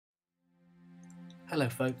Hello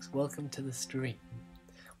folks, welcome to the stream.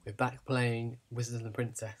 We're back playing Wizard and the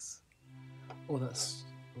Princess. Oh, that's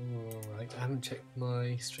alright. I haven't checked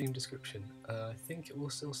my stream description. I think it will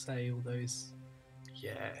still say all those...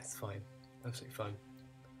 Yeah, it's fine. Absolutely fine.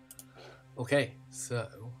 Okay,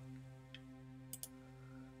 so...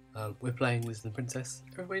 we're playing Wizard and the Princess.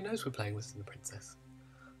 Everybody knows we're playing Wizard and the Princess.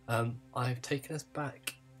 I've taken us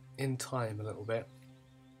back in time a little bit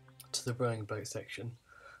to the rowing boat section.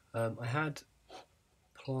 I had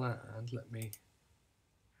planned, let me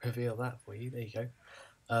reveal that for you, there you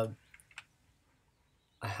go.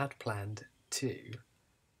 I had planned to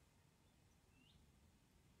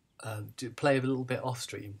play a little bit off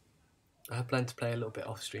stream. I had planned to play a little bit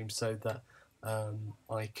off stream so that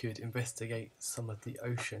I could investigate some of the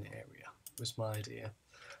ocean area, was my idea.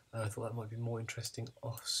 I thought that might be more interesting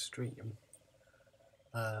off stream.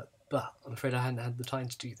 But I'm afraid I hadn't had the time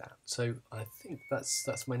to do that. So I think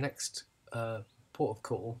that's my next port of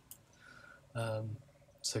call,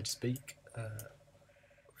 so to speak,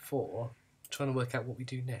 for trying to work out what we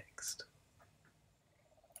do next.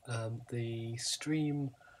 The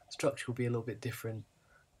stream structure will be a little bit different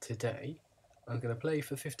today. I'm going to play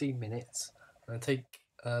for 15 minutes and take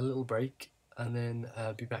a little break and then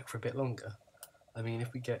be back for a bit longer. I mean,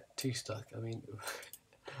 if we get too stuck, I mean,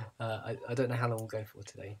 I don't know how long we'll go for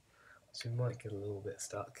today, so we might get a little bit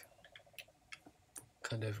stuck.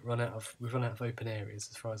 Kind of we've run out of open areas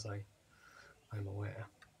as far as I'm aware.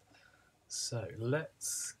 So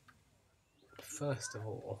let's first of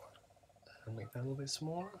all make that a little bit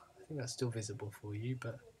smaller. I think that's still visible for you,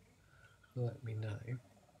 but let me know.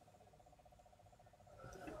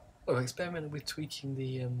 Well, I experimented with tweaking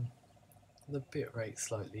the bit rate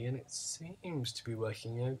slightly, and it seems to be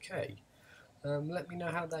working okay. Let me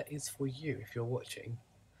know how that is for you if you're watching.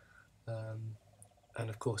 And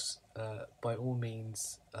of course, by all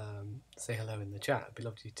means, say hello in the chat. It'd be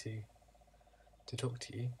lovely to talk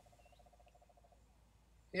to you.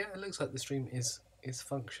 Yeah, it looks like the stream is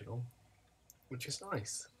functional, which is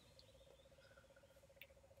nice.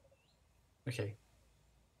 Okay,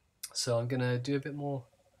 so I'm gonna do a bit more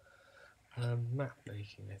map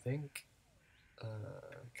making, I think. Can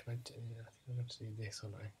I do? I think I'm going to do this,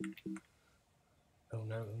 aren't I? Oh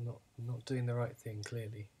no, I'm not doing the right thing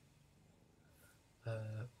clearly.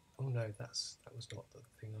 Oh no, that was not the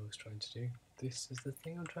thing I was trying to do. This is the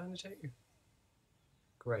thing I'm trying to do.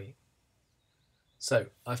 Great. So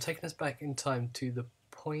I've taken us back in time to the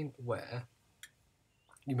point where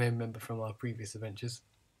you may remember from our previous adventures.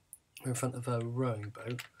 We're in front of a rowing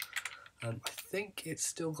boat. I think it's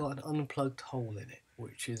still got an unplugged hole in it,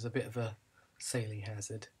 which is a bit of a sailing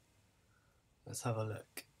hazard. Let's have a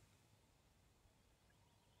look.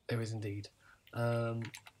 There is indeed.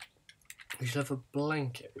 We should have a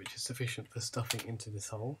blanket which is sufficient for stuffing into this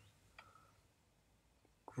hole.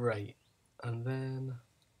 Great. And then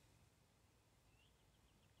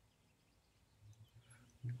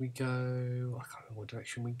we go, I can't remember what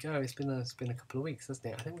direction we go. It's been a couple of weeks, hasn't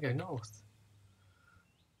it? I think we go north.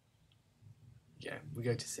 Yeah, we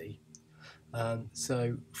go to sea.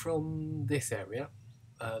 So from this area,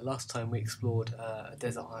 last time we explored a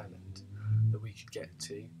desert island that we could get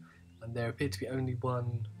to, and there appeared to be only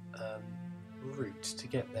one route to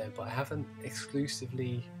get there, but I haven't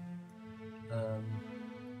exclusively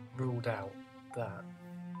ruled out that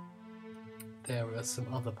there are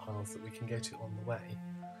some other paths that we can go to on the way.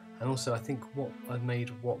 And also I think I've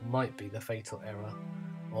made what might be the fatal error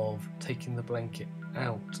of taking the blanket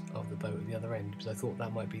out of the boat at the other end, because I thought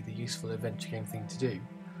that might be the useful adventure game thing to do.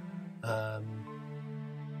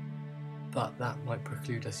 But that might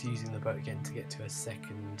preclude us using the boat again to get to a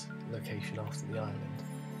second location after the island.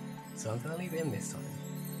 So I'm going to leave it in this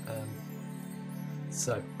time.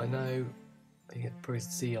 So I know you can probably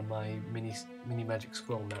see on my mini magic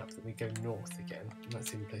scroll map that we go north again, and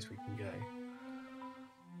that's the only place we can go.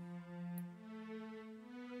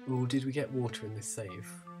 Oh, did we get water in this save?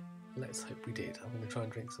 Let's hope we did. I'm going to try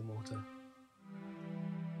and drink some water.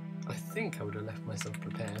 I think I would have left myself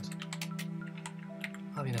prepared.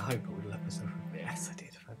 I mean, I hope I would have left myself prepared. Yes, I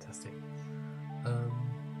did. Fantastic.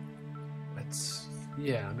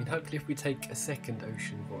 Yeah, I mean, hopefully if we take a second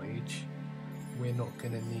ocean voyage, we're not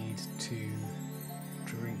going to need to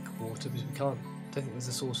drink water, because we don't think there's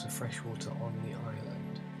a source of fresh water on the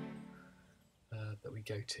island that we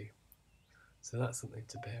go to. So that's something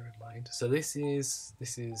to bear in mind. So this is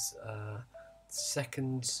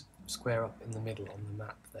second square up in the middle on the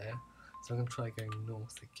map there. So I'm going to try going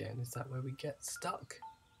north again. Is that where we get stuck?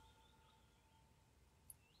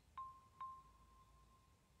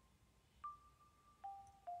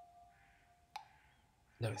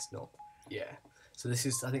 No, it's not. Yeah. So I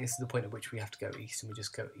think this is the point at which we have to go east, and we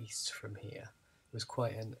just go east from here. It was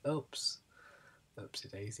quite an oopsie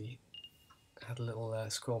daisy. I had a little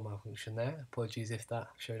scroll malfunction there. Apologies if that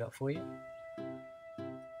showed up for you.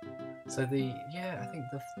 So I think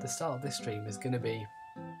the start of this stream is going to be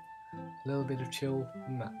a little bit of chill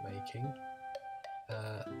map making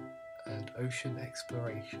and ocean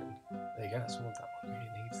exploration. There you go, that's all that one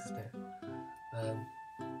really needs, isn't it?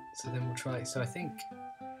 So then we'll try, so I think,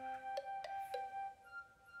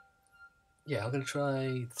 yeah, I'm going to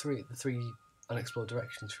try the three unexplored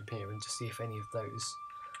directions from here and just see if any of those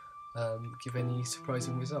give any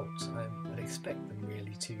surprising results. I'd expect them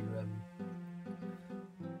really to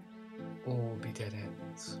all be dead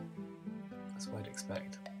ends. That's what I'd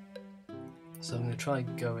expect. So I'm going to try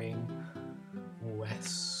going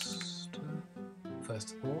west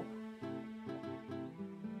first of all.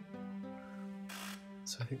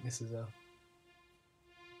 So I think this is a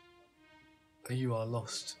You Are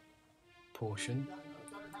Lost portion.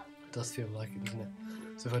 It does feel like it, doesn't it?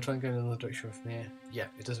 So if I try and go in another direction from here, yeah,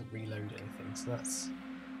 it doesn't reload anything. So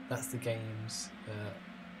that's the game's,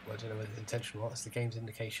 well, I don't know whether it's intentional or not, it's the game's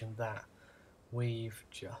indication that we've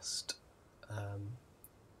just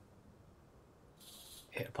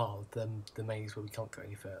hit a part of the maze where we can't go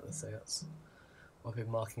any further. So that's what I've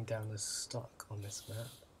been marking down as stuck on this map.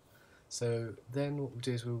 So then what we'll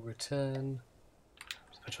do is we'll return.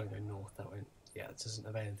 If I try and go north, that won't, yeah, it doesn't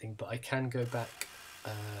have anything, but I can go back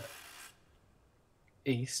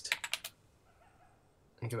east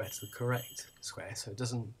and go back to the correct square, so it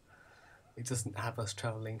doesn't have us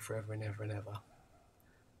travelling forever and ever and ever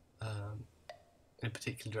in a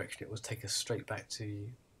particular direction. It will take us straight back to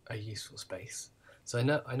a useful space. So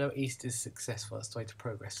I know east is successful, that's the way to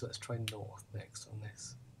progress, so let's try north next on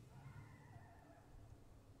this.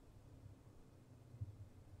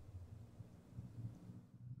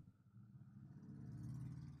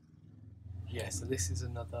 Yeah, so this is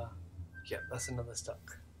another, yeah, that's another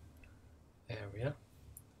stuck area.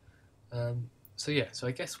 So yeah, so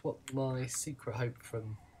I guess what my secret hope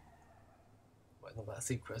from, well, not that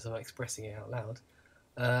secret as I'm expressing it out loud,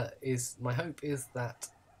 is my hope is that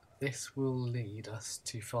this will lead us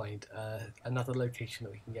to find another location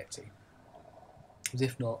that we can get to. Because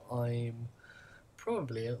if not, I'm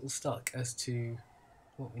probably a little stuck as to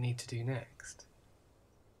what we need to do next.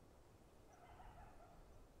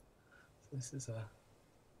 So this is I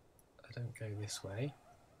don't go this way.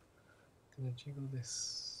 I'm going to jiggle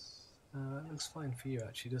this. That looks fine for you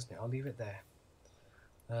actually, doesn't it? I'll leave it there.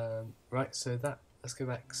 Right, so let's go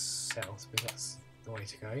back south because that's the way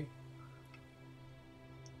to go.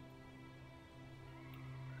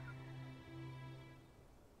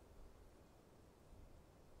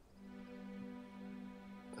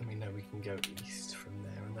 And we know we can go east from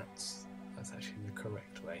there, and that's actually the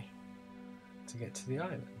correct way to get to the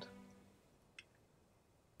island.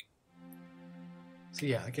 So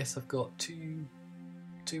yeah, I guess I've got two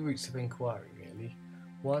routes of inquiry really.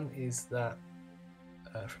 One is that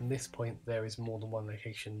from this point there is more than one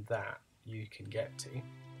location that you can get to,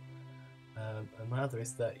 and my other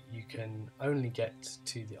is that you can only get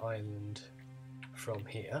to the island from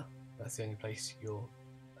here. That's the only place you're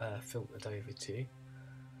filtered over to.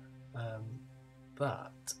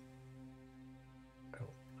 But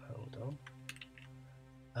hold on.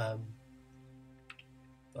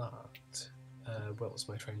 What was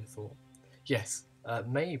my train of thought? Yes,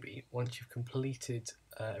 maybe once you've completed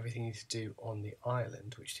everything you need to do on the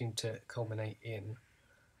island, which seemed to culminate in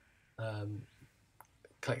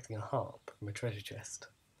collecting a harp from a treasure chest,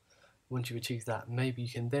 once you've achieved that, maybe you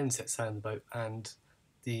can then set sail on the boat and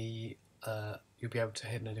you'll be able to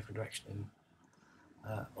head in a different direction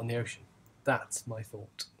on the ocean. That's my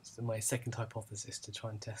thought. So my second hypothesis to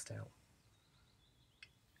try and test out.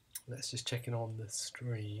 Let's just check in on the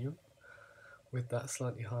stream. With that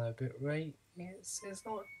slightly higher bit rate, it's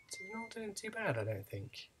not doing too bad, I don't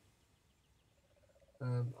think.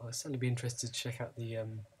 I'll certainly be interested to check out the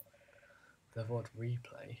VOD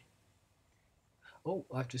replay. Oh,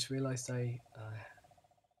 I've just realised I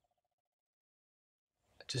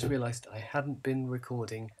hadn't been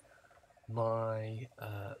recording my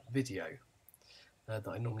video that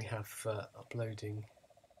I normally have for uploading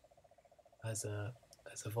as a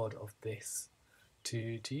VOD of this to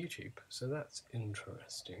YouTube, so that's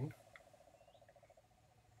interesting.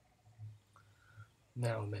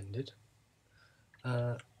 Now amended.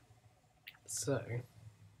 So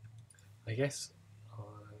I guess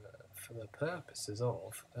for the purposes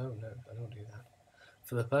of, oh no, I don't do that.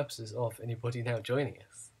 For the purposes of anybody now joining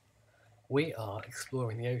us, we are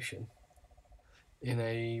exploring the ocean in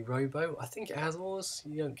a rowboat. I think it has oars.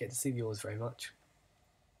 You don't get to see the oars very much.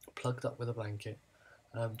 Plugged up with a blanket.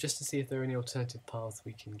 just to see if there are any alternative paths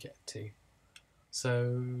we can get to.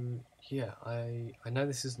 So yeah, I know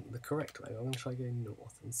this isn't the correct way. I'm going to try going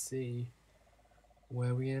north and see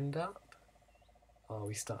where we end up. Oh,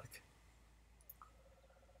 we stuck.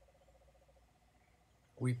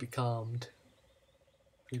 We becalmed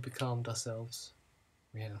ourselves.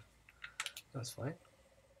 We have. That's fine.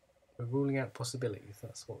 We're ruling out possibilities.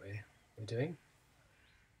 That's what we're doing.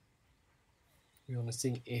 We want to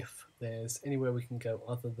see if there's anywhere we can go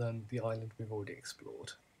other than the island we've already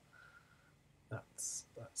explored. That's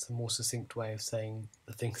a more succinct way of saying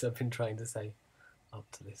the things I've been trying to say up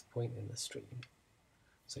to this point in the stream.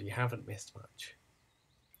 So you haven't missed much.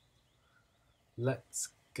 Let's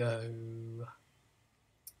go.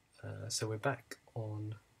 So we're back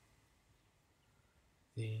on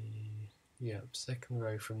the second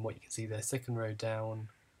row from what you can see there. Second row down,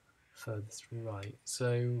 furthest right.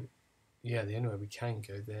 So yeah, the only way we can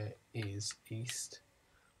go there is east,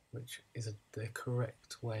 which is the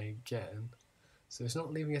correct way again. So it's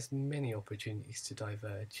not leaving us many opportunities to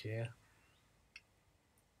diverge here.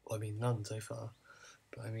 Well, I mean, none so far.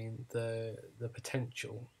 But I mean, the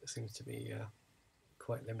potential seems to be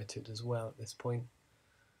quite limited as well at this point.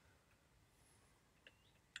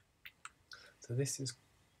 So this is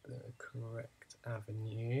the correct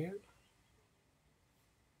avenue.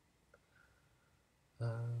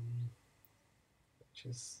 Which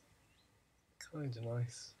is kind of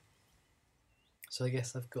nice. So I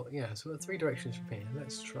guess I've got, yeah, so we've got 3 directions from here.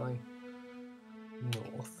 Let's try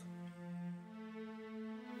north.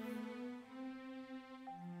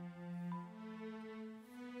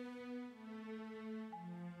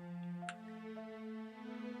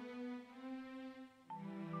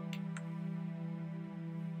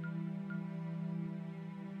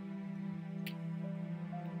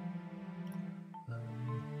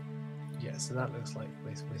 Yeah, so that looks like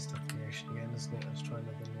we're stuck in the ocean again, doesn't it? Let's try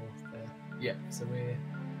another north there. Yeah, so we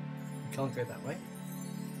can't go that way.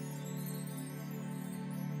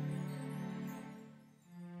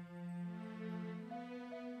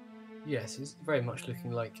 Yes, it's very much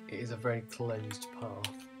looking like it is a very closed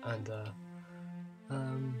path and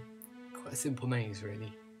quite a simple maze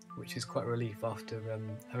really, which is quite a relief after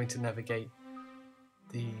having to navigate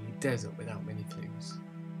the desert without many clues.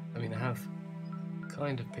 I mean, I have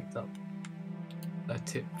kind of picked up a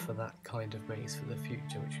tip for that kind of maze for the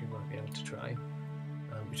future, which we might be able to try,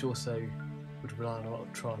 which also would rely on a lot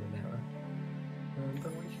of trial and error.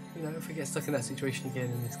 But we, you know, if we get stuck in that situation again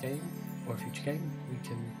in this game or a future game, we've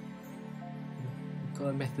got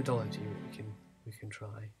a methodology that we can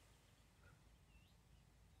try.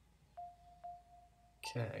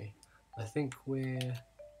 Okay, I think we're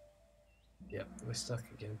stuck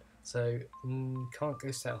again. So can't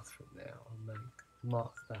go south from there. I'll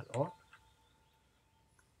mark that on.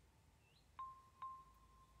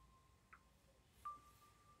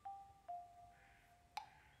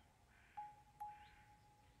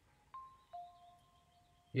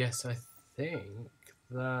 Yes, I think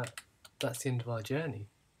that's the end of our journey.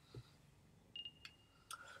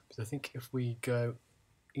 So I think if we go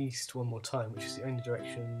east one more time, which is the only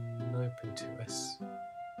direction open to us,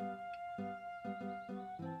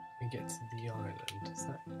 we get to the island. Is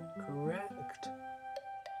that correct?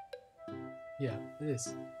 Yeah, it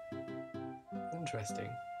is. Interesting.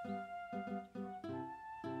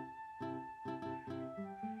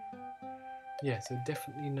 Yeah, so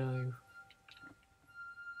definitely no.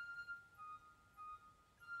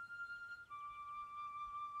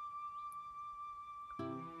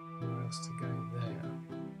 Where else to go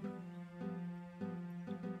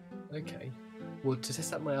there? Okay. Well, to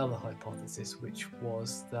test out my other hypothesis, which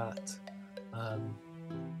was that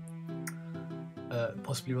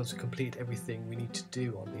possibly once we complete everything we need to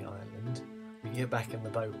do on the island, we get back in the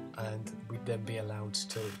boat and we'd then be allowed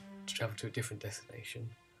to travel to a different destination.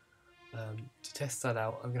 To test that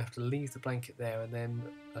out, I'm going to have to leave the blanket there and then,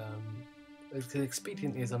 as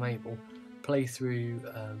expediently as I'm able, play through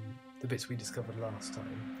the bits we discovered last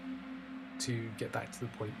time to get back to the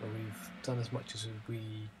point where we've done as much as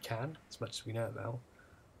we can, as much as we know about,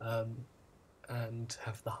 and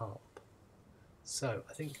have the harp. So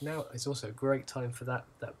I think now is also a great time for that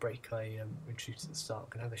break I introduced at the start.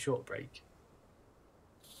 We're going to have a short break.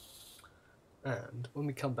 And when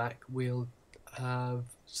we come back, we'll have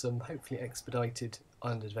some hopefully expedited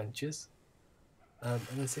island adventures, and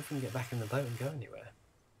then see if we can get back in the boat and go anywhere.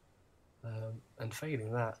 And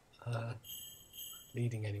failing that,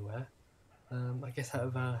 leading anywhere, I guess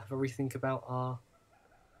have a rethink about our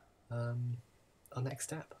next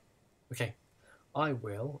step. Okay, I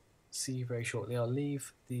will see you very shortly. I'll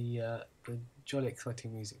leave the jolly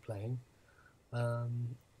exciting music playing,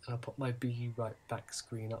 I'll put my Be Right Back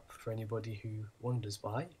screen up for anybody who wanders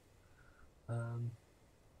by.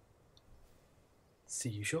 See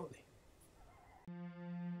you shortly.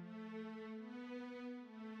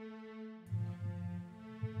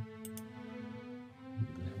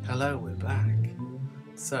 Hello, we're back.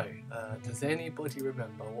 So, does anybody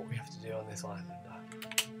remember what we have to do on this island?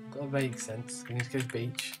 I've got a vague sense. We need to go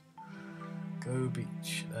beach. Go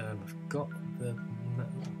beach. I've got the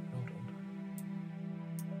map. Hold on.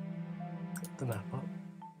 Got the map up.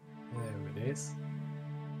 There it is.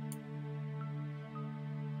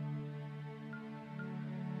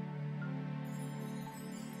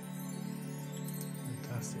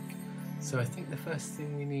 Fantastic. So I think the first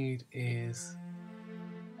thing we need is...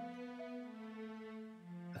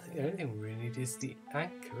 I think the only thing we really need is the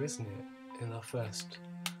anchor, isn't it? In our first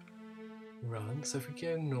run. So if we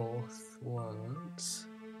go north once...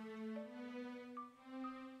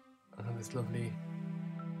 I have this lovely,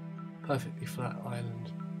 perfectly flat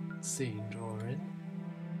island scene drawing.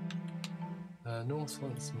 North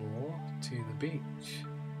once more to the beach.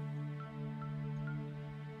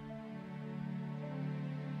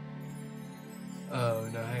 Oh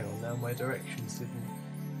no, hang on, now my directions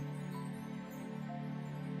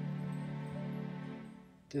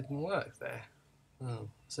didn't work there. Oh,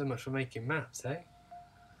 so much for making maps, eh?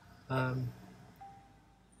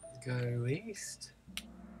 Go east.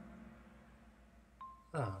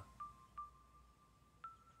 Ah.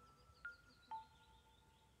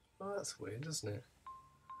 Oh, that's weird, isn't it?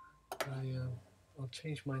 I'll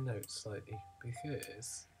change my notes slightly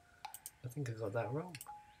because I think I got that wrong.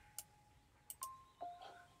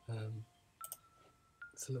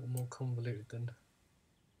 It's a little more convoluted than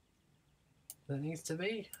that needs to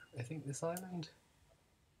be. I think this island.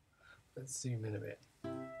 Let's zoom in a bit.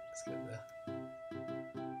 Let's get there.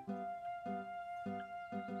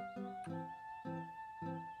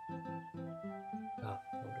 Ah,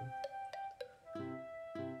 hold on.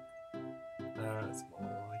 That's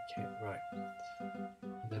more like it, right?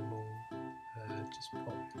 And then we'll just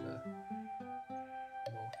pop the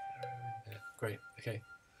north arrow in there. Great. Okay.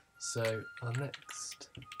 So our next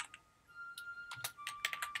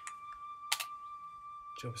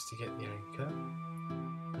job is to get the anchor,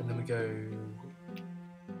 and then we go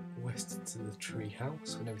west to the tree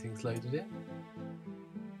house when everything's loaded in,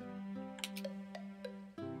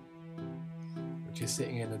 which is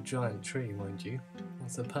sitting in a giant tree, mind you.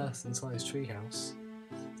 That's a person-sized tree house.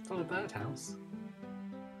 It's not a birdhouse.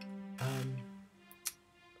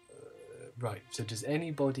 Right. So does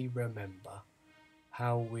anybody remember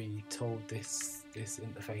how we told this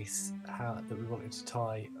interface that we wanted to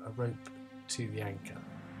tie a rope to the anchor?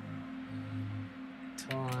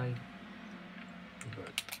 Tie the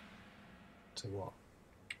rope to what?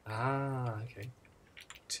 Ah, okay.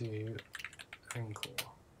 To anchor.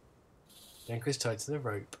 The anchor is tied to the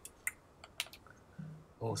rope.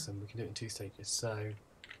 Awesome. We can do it in 2 stages. So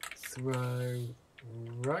throw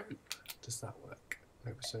rope. Does that work?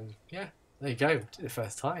 Yeah. There you go. Did it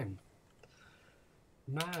first time.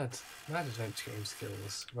 Mad adventure game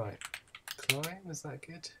skills. Right, climb, is that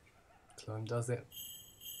good? Climb does it.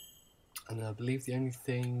 And I believe the only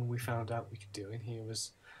thing we found out we could do in here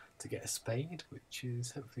was to get a spade, which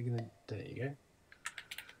is hopefully gonna, there you go.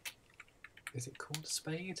 Is it called a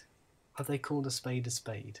spade? Have they called a spade a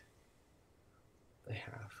spade? They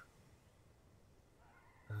have.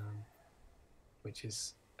 Which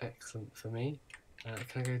is excellent for me.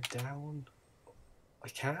 Can I go down? I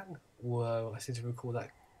can. Whoa, I seem to recall that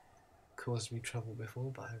caused me trouble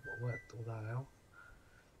before, but I worked all that out.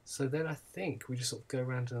 So then I think we just sort of go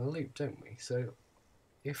around in a loop, don't we? So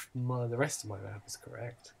if the rest of my map is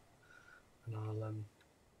correct, and I'll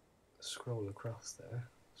scroll across there,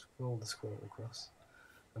 scroll across,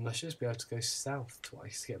 and I should just be able to go south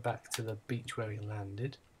twice to get back to the beach where we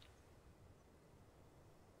landed.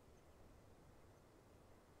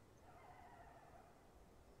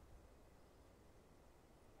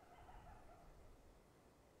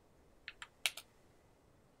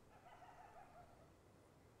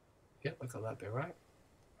 Yep, I got that bit right.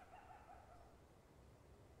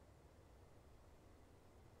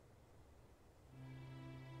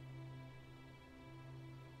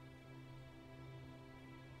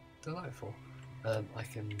 Delightful. I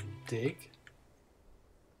can dig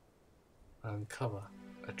and cover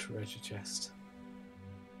a treasure chest.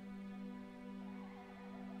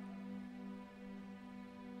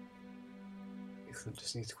 Excellent,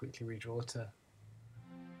 just need to quickly redraw to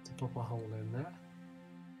pop a hole in there.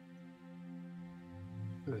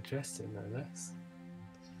 With a chest in no less.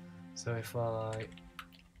 So if I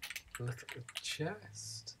look at the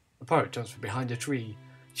chest, the pirate jumps from behind a tree.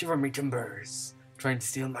 Shiver me timbers! trying to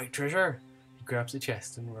steal my treasure. He grabs the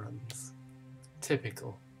chest and runs.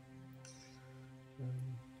 Typical.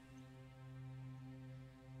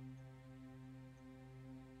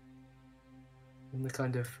 And the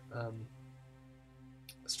kind of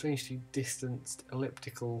strangely distanced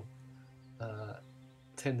elliptical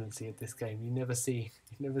tendency of this game, you never see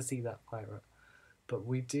that pirate. But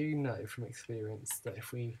we do know from experience that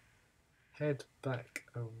if we head back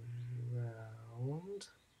around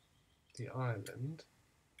the island,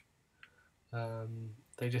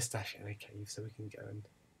 they just stash it in a cave, so we can go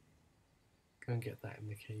and get that in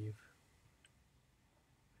the cave.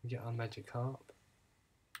 And get our magic harp.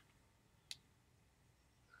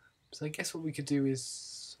 So I guess what we could do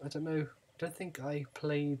is, I don't know, I don't think I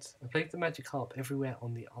played the magic harp everywhere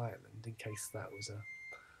on the island, in case that was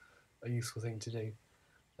a useful thing to do.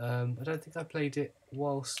 I don't think I played it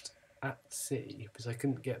whilst at sea, because I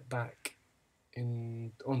couldn't get back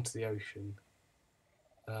onto the ocean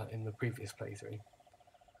in the previous playthrough.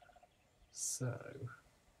 So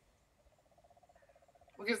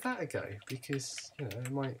we'll give that a go, because, you know,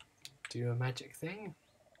 it might do a magic thing.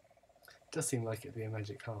 It does seem like it'd be a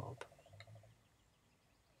magic harp.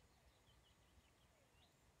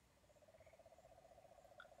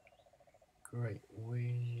 Great.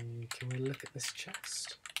 Can we look at this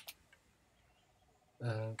chest?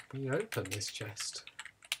 Can we open this chest?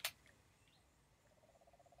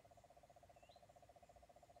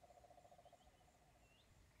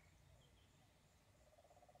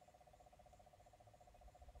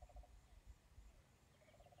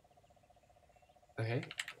 Okay.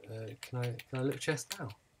 Can I look chest now?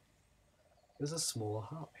 There's a small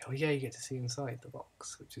harp. Oh yeah, you get to see inside the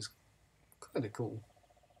box, which is kind of cool.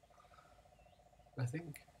 I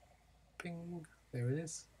think. Ping. There it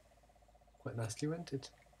is. Quite nicely rented.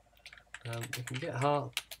 We can get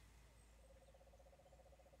harp.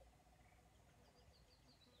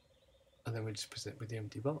 And then we just present with the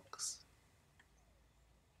empty box.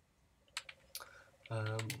 We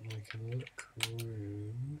can look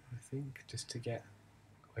room, I think, just to get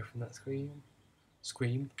away from that screen.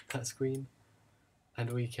 That screen. And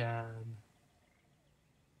we can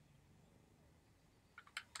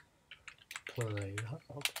play the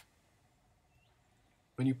harp.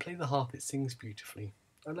 When you play the harp, it sings beautifully.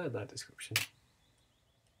 I like that description.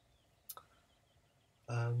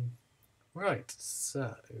 Right,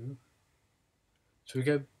 so should we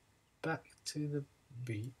go back to the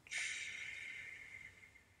beach?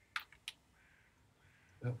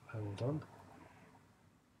 Oh, hold on.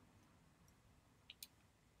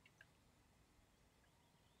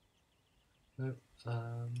 No,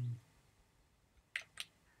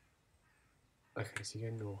 okay, so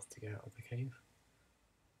you go north to get out of the cave.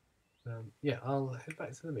 Yeah, I'll head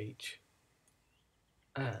back to the beach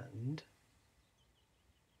and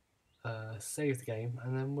save the game,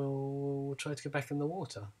 and then we'll try to get back in the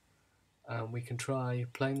water. We can try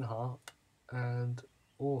playing the harp and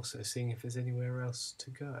also seeing if there's anywhere else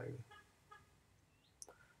to go.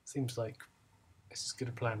 Seems like it's as good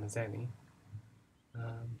a plan as any.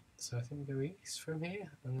 So I think we go east from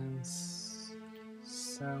here, and then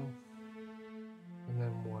south, and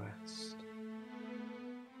then west.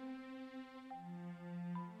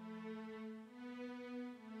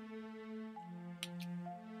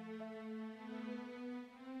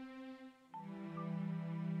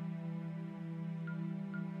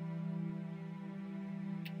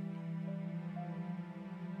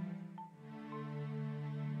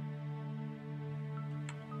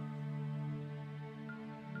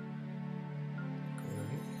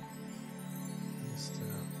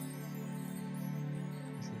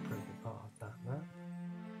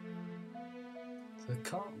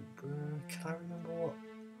 Can I remember what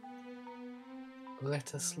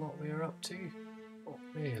letter slot we were up to? Not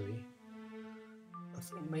really. I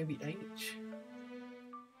think maybe H.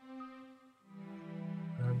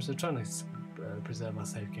 So trying to preserve our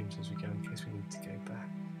save games as we go in case we need to go back.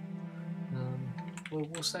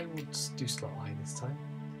 We'll say we'll just do slot I this time.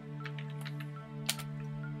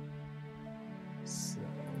 So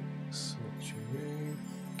switch room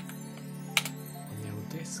on the old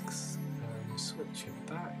discs. Switch it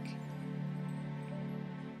back.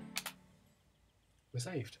 We're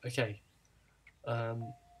saved. Okay. So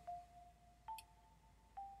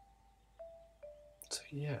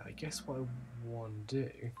yeah, I guess what I want to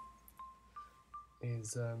do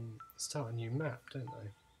is start a new map, don't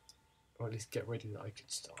I? Or at least get ready that I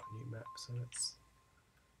could start a new map. So let's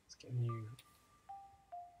get a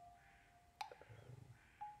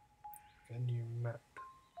new map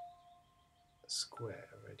square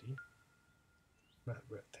ready. Map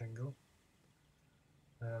rectangle.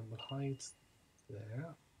 We'll hide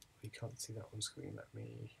there. You can't see that on screen. Let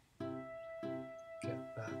me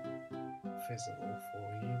get that visible for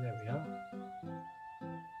you. There we are.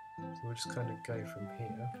 So we'll just kind of go from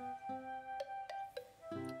here.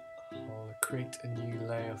 I'll create a new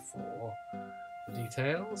layer for the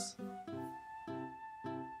details.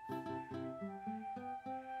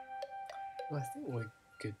 I think we're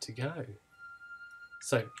good to go.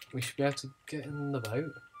 So we should be able to get in the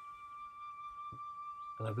boat.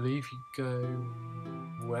 And I believe you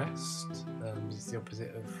go west, it's the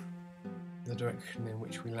opposite of the direction in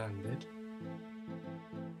which we landed,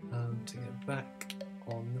 to get back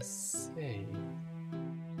on the sea.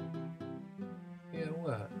 Yeah, it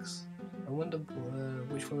works. I wonder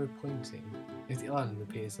which way we're pointing. If the island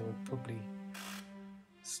appears, then we're probably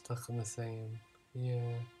stuck on the same.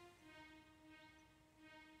 Yeah.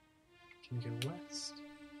 Can you go west?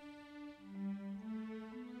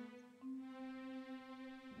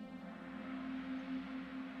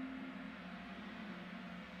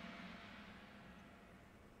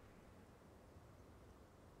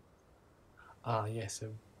 Ah, yeah, so I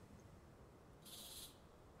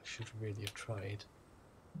should really have tried.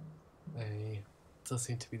 It does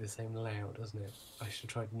seem to be the same layout, doesn't it? I should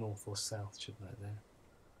have tried north or south, shouldn't I, there?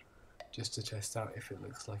 Just to test out if it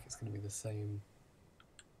looks like it's going to be the same.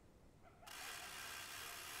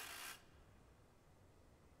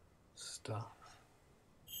 Stuff.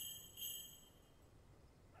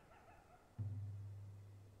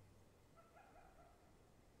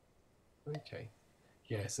 Okay.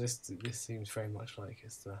 Yeah, so this seems very much like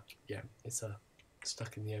it's a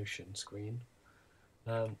stuck in the ocean screen.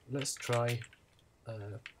 Let's try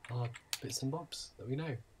our bits and bobs that we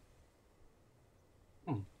know.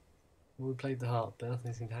 Well, we played the harp, but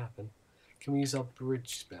nothing seemed to happen. Can we use our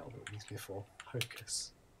bridge spell that we used before?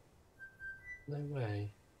 Hocus. No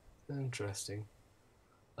way. Interesting.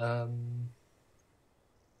 Well,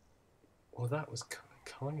 that was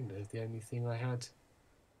kind of the only thing I had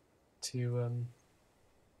to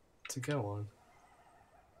go on,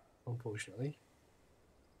 unfortunately.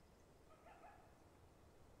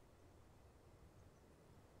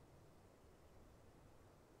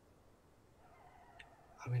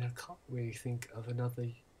 I mean, I can't really think of another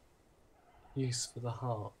use for the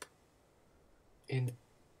harp in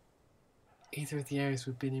either of the areas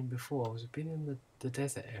we've been in before. We've been in the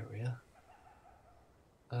desert area.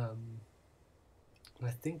 And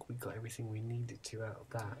I think we got everything we needed to out of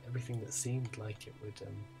that. Everything that seemed like it would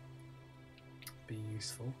be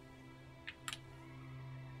useful.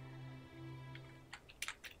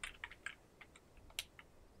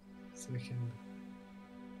 So we can...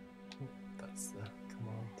 Oh, that's the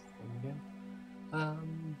command thing again.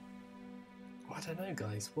 Well, I don't know,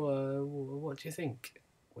 guys. What do you think?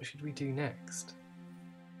 What should we do next?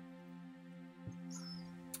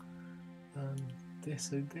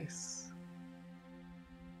 This.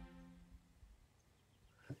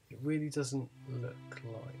 It really doesn't look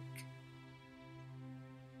like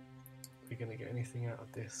we're going to get anything out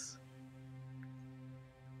of this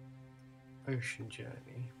ocean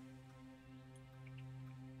journey.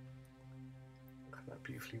 Look at that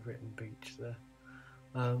beautifully written beach there.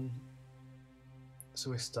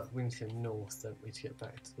 So we're stuck. We need to go north, don't we, to get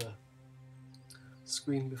back to the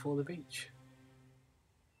screen before the beach,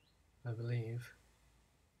 I believe.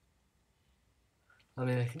 I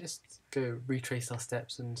mean, I can just go retrace our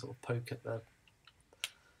steps and sort of poke at the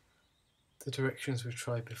directions we've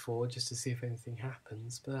tried before just to see if anything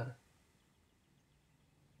happens, but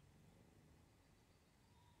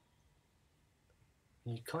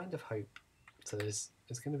you kind of hope. So there's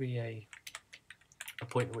going to be a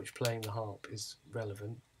point at which playing the harp is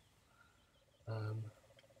relevant, to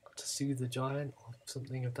soothe the giant or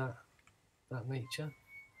something of that nature.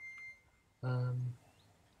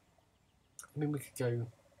 I mean, we could go.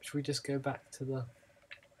 Should we just go back to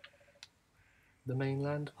the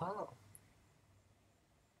mainland part?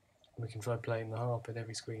 We can try playing the harp in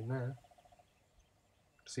every screen there.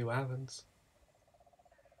 See what happens.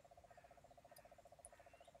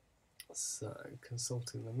 So,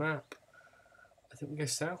 consulting the map. I think we go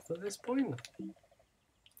south at this point. Oh,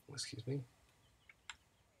 excuse me.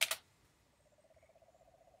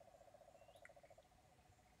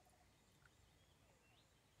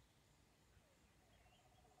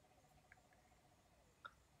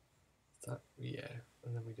 That, yeah,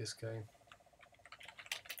 and then we just go. I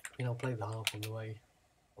mean, I'll play the harp on the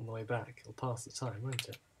way back. It'll pass the time, won't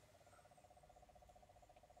it?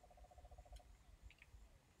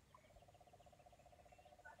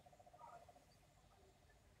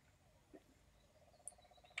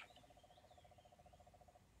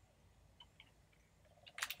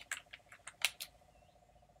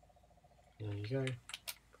 There you go.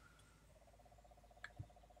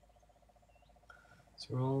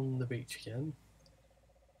 So we're on the beach again.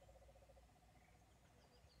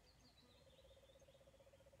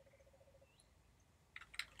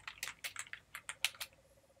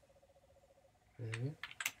 There we go.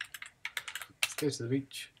 Let's go to the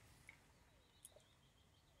beach.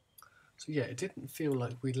 So yeah, it didn't feel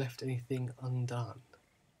like we left anything undone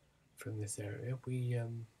from this area. We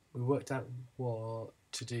worked out what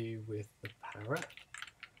to do with the parrot,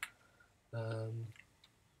 and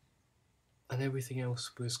everything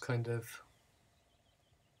else was kind of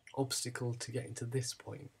obstacle to getting to this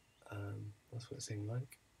point. That's what it seemed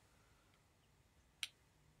like.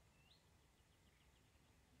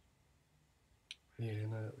 Yeah,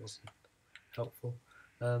 no, that wasn't helpful.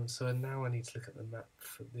 So now I need to look at the map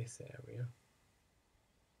for this area,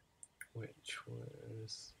 which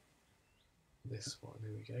was this one.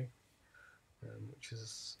 Here we go. Which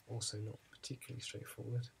is also not particularly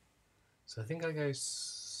straightforward. So I think I go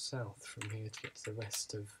south from here to get to the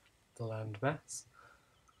rest of the land mass.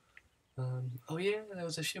 Oh yeah, there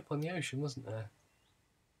was a ship on the ocean, wasn't there?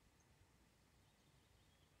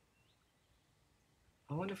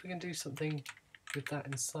 I wonder if we can do something with that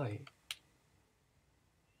in sight.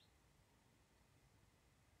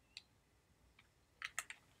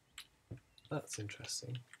 That's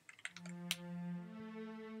interesting.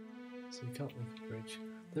 So we can't make a bridge.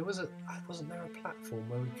 Wasn't there a platform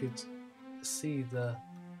where we could see the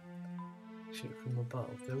ship from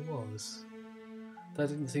above? There was. That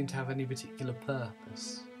didn't seem to have any particular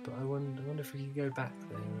purpose, but I wonder if we could go back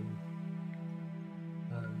there and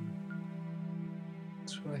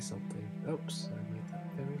try something. Oops, I made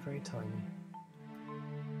that very, very tiny.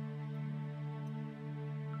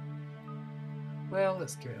 Well,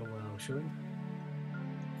 let's give it a whirl, shall we?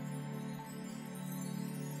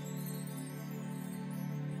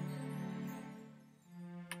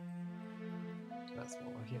 That's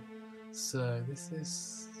more like it. So this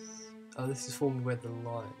is formed where the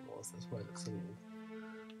line was. That's why it looks a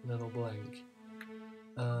little blank.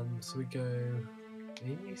 So we go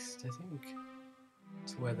east, I think,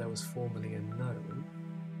 to where there was formerly a gnome.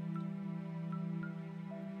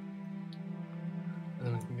 And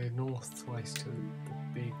then we can go north twice to the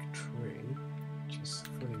big tree, which is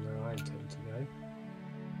fully where I intend to go.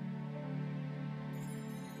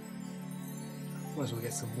 Might as well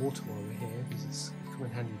get some water while we're here, because it's come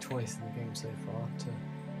in handy twice in the game so far to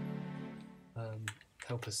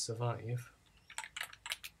help us survive.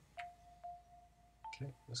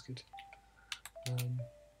 Okay, that's good.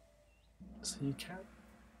 So you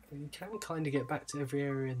can kind of get back to every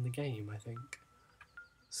area in the game, I think,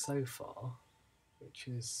 so far, which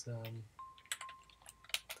is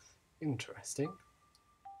interesting.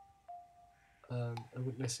 I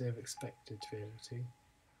wouldn't necessarily have expected to be able to.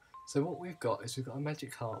 So what we've got is we've got a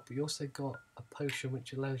magic harp. We also got a potion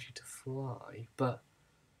which allows you to fly, but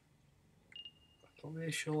I'm not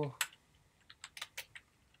really sure.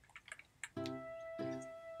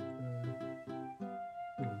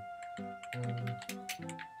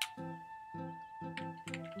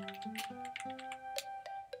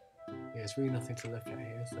 Yeah, there's really nothing to look at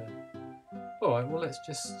here, so. Alright, well let's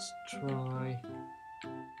just try.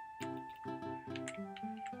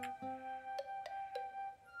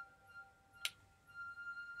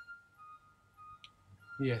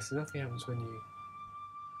 Yeah, so nothing happens when you.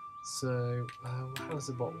 So, how's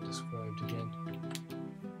the bottle described again?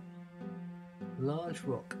 Large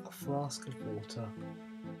rock, a flask of water,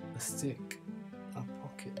 a stick, a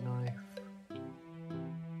pocket knife,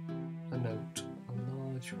 a note, a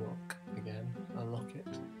large rock again, a locket,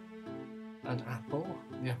 an apple.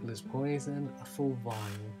 The apple is poison, a full vial.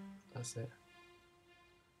 That's it.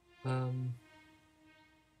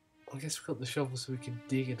 I guess we've got the shovel so we can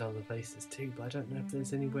dig in other places too, but I don't know if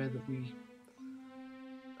there's anywhere that we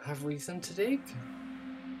have reason to dig.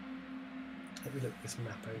 Let me look this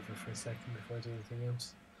map over for a second before I do anything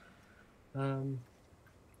else.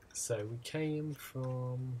 So we came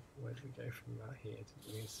from, where did we go from? Right here, didn't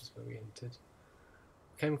we? This is where we entered.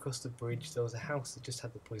 We came across the bridge. There was a house that just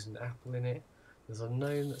had the poisoned apple in it. There's a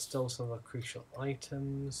gnome that stole some of our crucial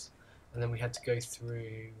items, and then we had to go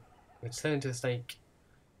through. We turned into a snake,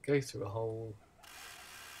 go through a hole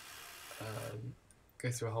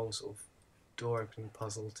sort of door opening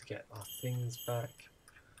puzzle to get our things back.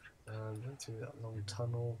 Went through that long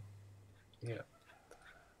tunnel. Yeah.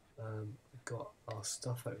 Got our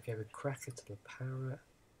stuff out. We gave a cracker to the parrot.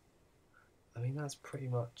 I mean, that's pretty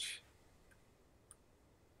much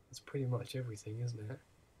everything, isn't it?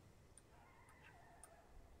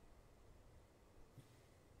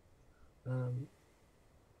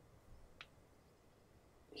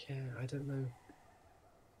 Yeah, I don't know.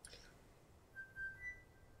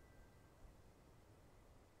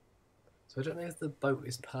 So I don't know if the boat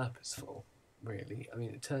is purposeful, really. I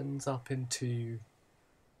mean, it turns up into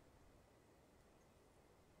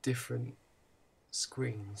different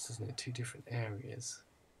screens, doesn't it? Two different areas.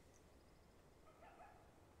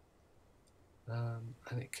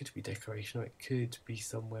 And it could be decoration, or it could be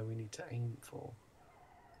somewhere we need to aim for.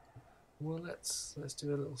 Well, let's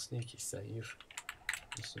do a little sneaky save.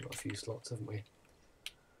 We've still got a few slots, haven't we?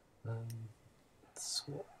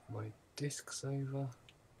 Swap my discs over.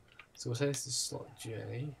 So we'll say this is slot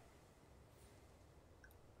J.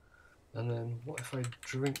 And then what if I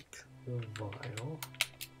drink the vial?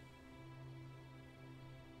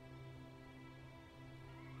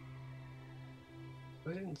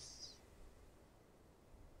 I didn't.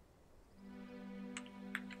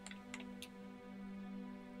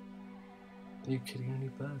 Are you kidding? Only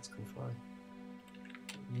birds can fly.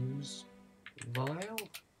 Use vial?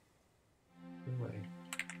 No way.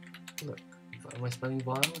 Look, am I spelling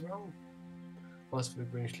vial wrong? Whilst for the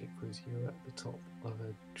greenish liquids, you're at the top of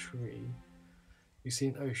a tree. You see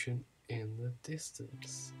an ocean in the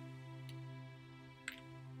distance.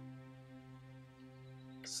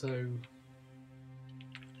 So,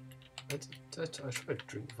 I tried to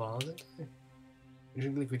drink vial, didn't I? You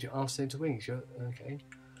drink liquid, your arms turn into wings. You're, okay.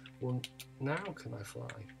 Well, now can I fly?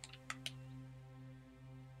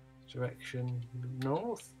 Direction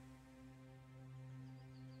north?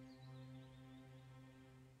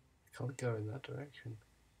 I can't go in that direction.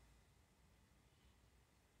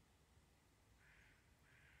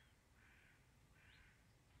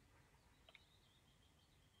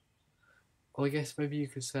 Well, I guess maybe you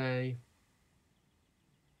could say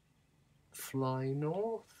fly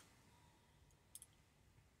north?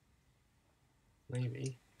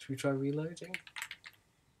 Maybe. Should we try reloading?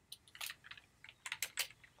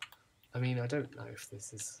 I mean, I don't know if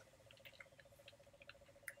this is...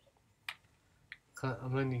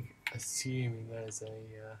 I'm only assuming there's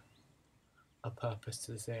a purpose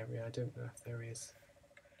to this area. I don't know if there is.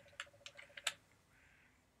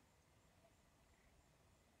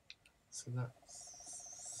 So that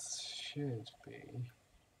should be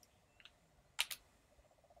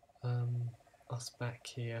us back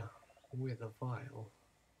here with a vial.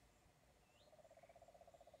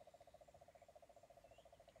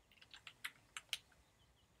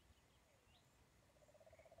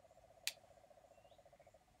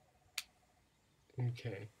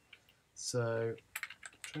 Okay, so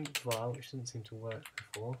drink vial, which didn't seem to work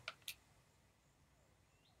before.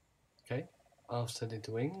 Okay, arms turned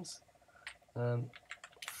into wings.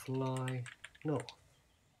 Fly north.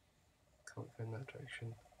 Can't go in that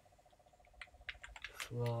direction.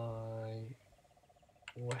 Fly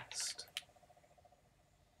west.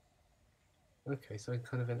 Okay, so I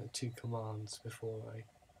kind of entered two commands before I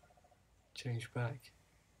change back.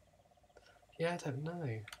 Yeah, I don't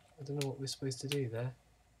know. I don't know what we're supposed to do there.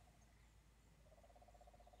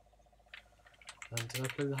 Did I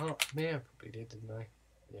play the harp from here? I probably did, didn't I?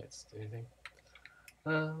 Yeah, it's do anything.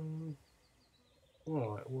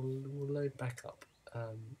 Alright, we'll load back up.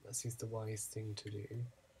 That seems the wise thing to do.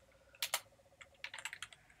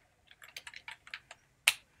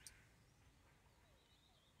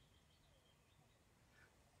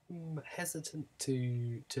 I'm hesitant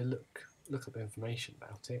to look up information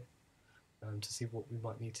about it, to see what we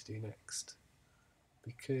might need to do next,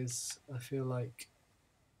 because I feel like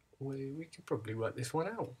we could probably work this one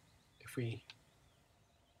out if we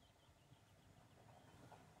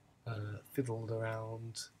fiddled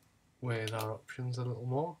around with our options a little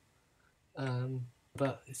more.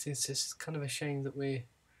 But it's just kind of a shame that we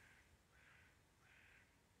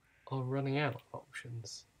are running out of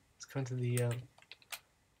options. It's kind of the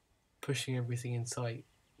pushing everything in sight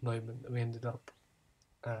moment that we ended up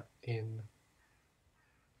at in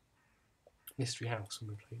Mystery House when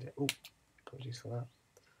we played it. Oh, apologies for that.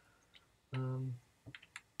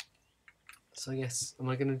 So I guess, am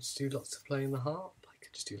I going to just do lots of playing the harp? I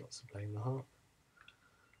could just do lots of playing the harp.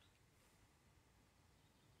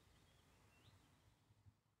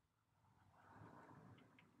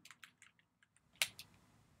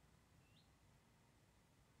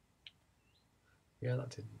 Yeah, that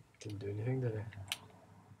didn't do anything, did it?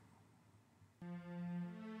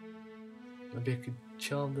 Maybe I could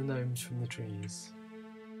charm the gnomes from the trees.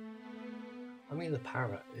 I mean, the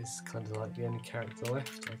parrot is kind of like the only character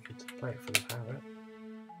left. I could play it for the parrot.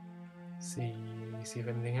 See if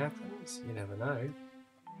anything happens. You never know.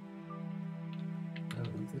 I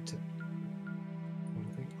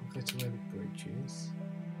think I'll go to where the bridge is.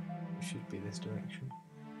 It should be this direction.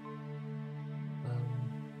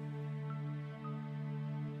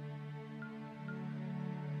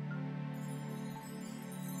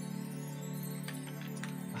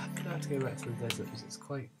 I have to go back to the desert because it's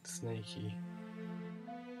quite snaky.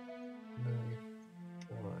 No.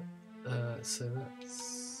 Alright. So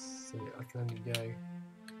that's... So I can only go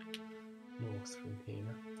north from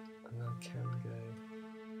here. And I can go...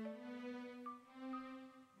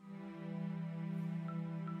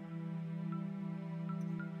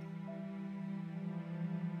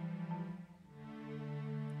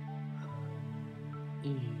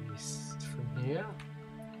 east from here.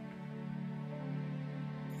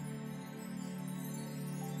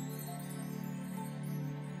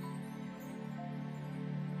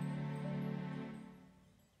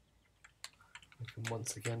 We can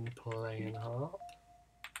once again play in harp.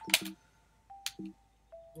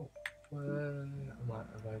 Oh, I might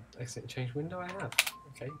have I accidentally changed window. I have.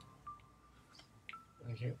 Okay.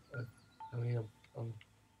 Okay. I mean, I'm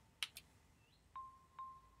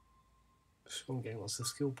sure I'm getting lots of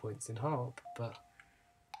skill points in harp, but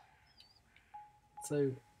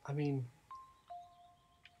so I mean,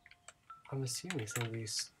 I'm assuming some of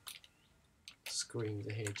these screens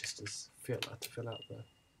are here just to fill out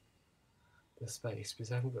the space,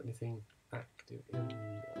 because I haven't got anything active in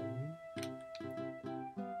them.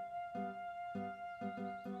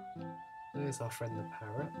 There's our friend the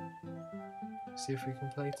parrot. See if we can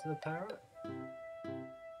play to the parrot.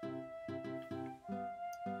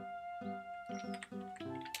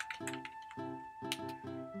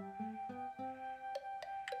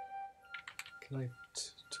 Can I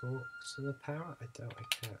talk to the parrot? I doubt I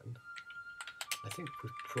can. I think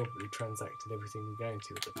we've probably transacted everything we're going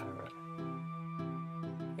to with the parrot.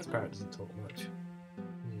 This parrot doesn't talk much.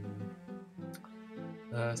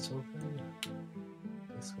 Talking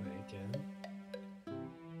this way again.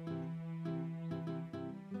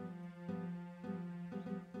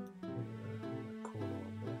 Corner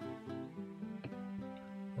on there.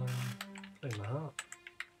 Play my harp.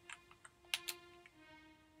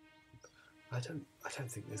 I don't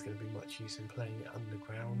think there's going to be much use in playing it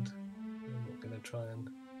underground. I'm not going to try and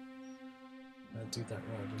do that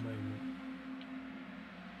right at the moment.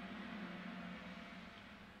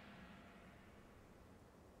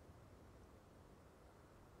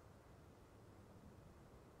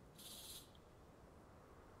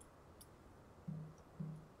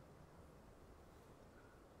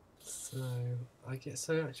 So I guess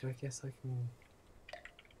I can.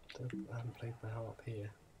 I haven't played my harp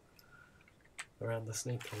here. Around the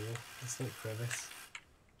snake hole, the snake crevice.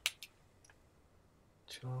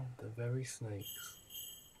 Charm the very snakes.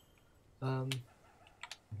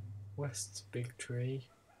 West's big tree.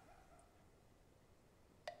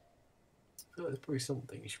 I feel like there's probably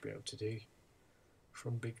something you should be able to do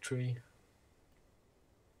from big tree.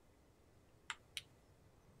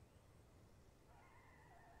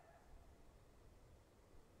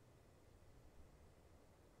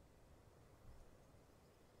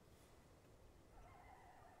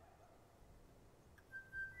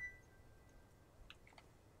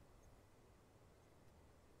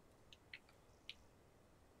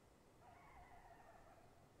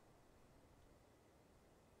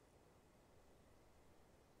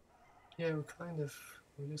 Yeah, we're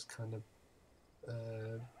just kind of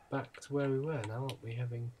back to where we were now, aren't we?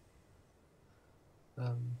 Having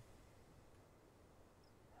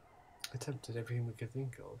attempted everything we could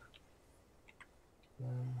think of.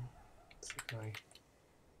 So can I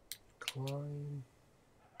climb?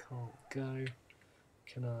 Can't go.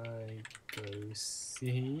 Can I go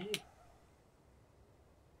see?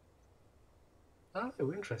 Oh,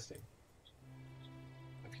 interesting.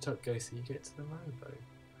 If you type go see, you get to the rowboat.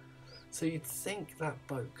 So you'd think that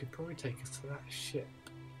boat could probably take us to that ship,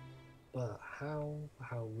 but how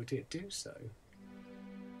would it do so?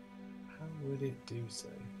 How would it do so?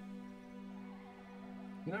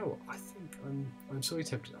 You know what? I think I'm sorry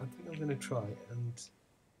tempted. I think I'm going to try and,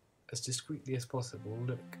 as discreetly as possible,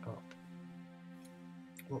 look up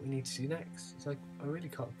what we need to do next. It's like I really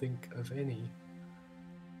can't think of any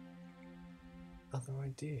other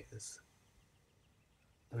ideas.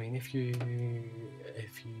 I mean, if you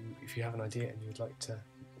have an idea and you'd like to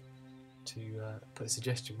put a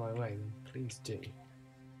suggestion my way, then please do.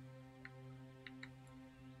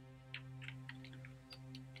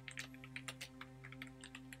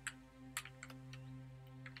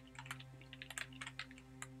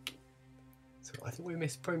 So I think we're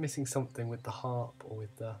probably missing something with the harp or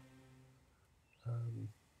with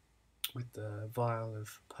the vial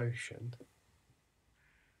of potion.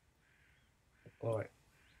 All right.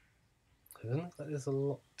 It doesn't look like there's a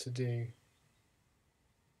lot to do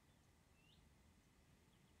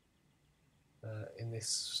in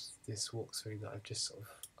this walkthrough that I've just sort of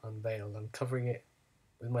unveiled. I'm covering it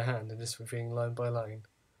with my hand and just reviewing line by line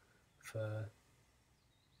for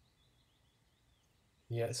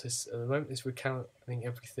Yeah, so at the moment it's recounting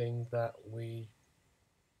everything that we...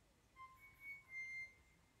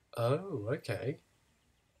 Oh, okay.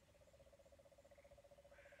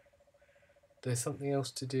 There's something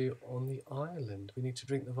else to do on the island. We need to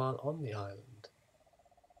drink the vial on the island,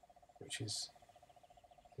 which is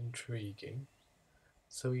intriguing.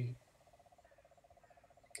 So we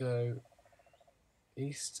go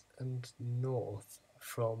east and north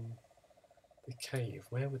from the cave.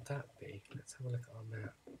 Where would that be? Let's have a look at our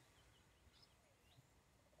map.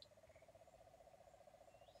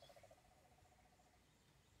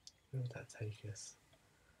 Where would that take us?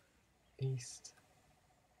 East.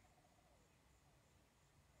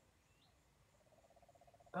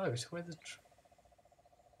 Oh, so where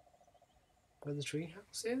the tree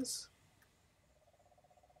house is?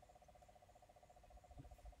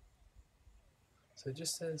 So it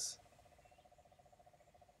just says...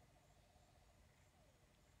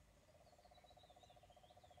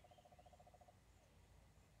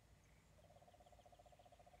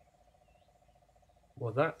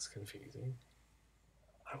 Well, that's confusing.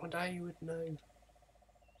 I wonder how you would know.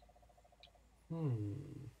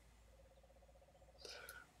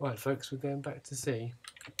 Right, folks, we're going back to sea.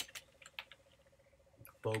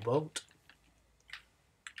 Bolt.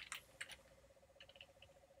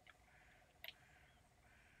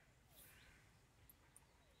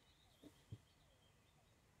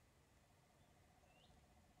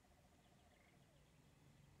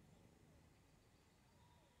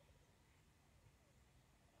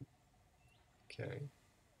 Okay.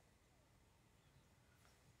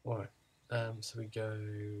 Right. So we go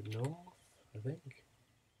north, I think.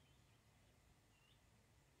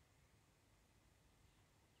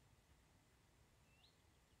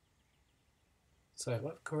 So if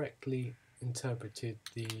I've correctly interpreted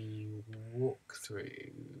the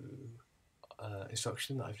walkthrough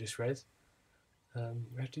instruction that I've just read, we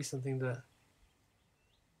have to do something that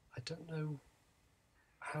I don't know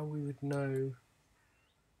how we would know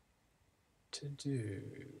to do.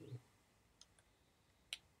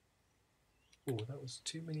 Oh, that was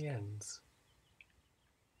too many ends.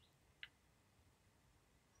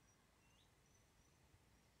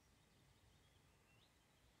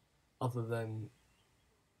 Other than,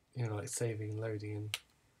 you know, like saving and loading and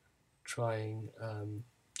trying,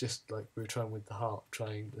 just like we were trying with the harp,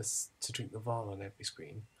 trying this to drink the vial on every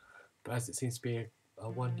screen. But as it seems to be a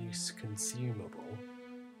one-use consumable,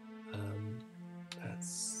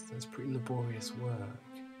 that's pretty laborious work.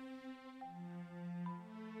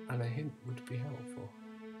 And a hint would be helpful.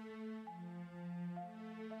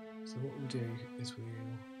 So what we'll do is we'll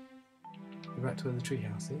go back to where the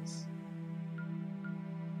treehouse is.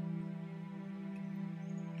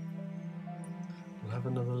 We'll have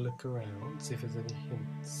another look around, see if there's any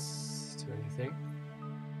hints to anything.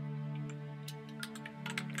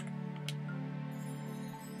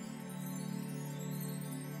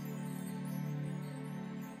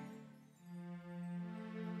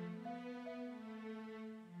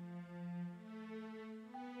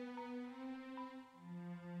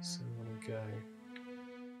 So we want to go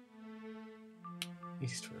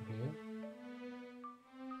east from here.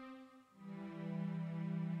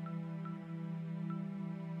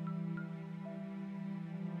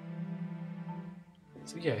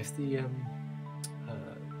 So yeah, if the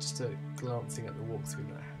just glancing at the walkthrough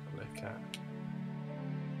that I had a look at,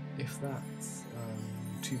 if that's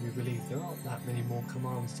to be believed, there aren't that many more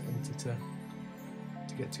commands to enter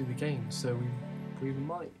to get through the game. So we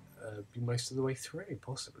might be most of the way through,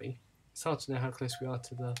 possibly. It's hard to know how close we are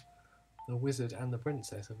to the wizard and the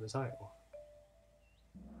princess of the title.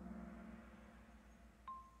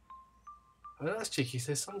 Oh, that's cheeky.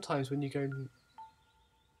 So sometimes when you go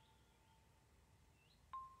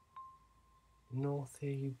north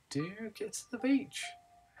here, you do get to the beach.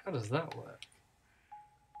 How does that work?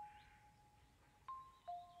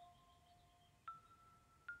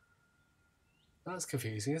 That's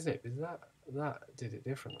confusing, isn't it? Because that did it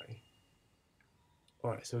differently.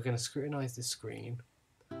 Alright, so we're going to scrutinise this screen.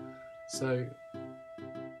 So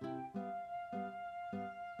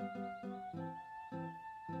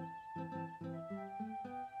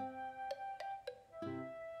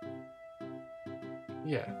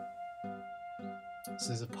yeah. So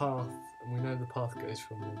there's a path, and we know the path goes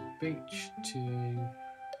from the beach to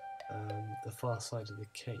the far side of the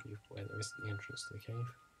cave, where there isn't the entrance to the cave.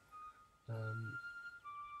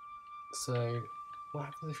 So what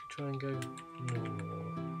happens if you try and go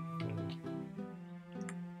north?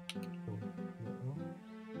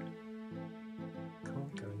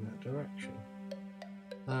 Can't go in that direction.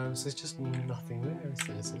 So there's just nothing there, is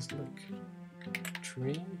there? So let's look.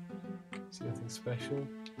 Tree. See nothing special.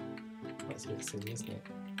 That's a bit silly, isn't it?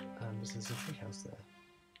 There's a treehouse there.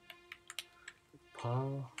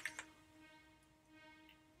 Path.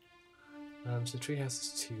 So treehouse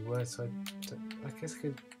is 2 words, so I guess I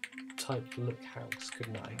could type look house,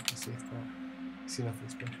 couldn't I? And see if that. See nothing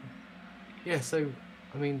special. Yeah, so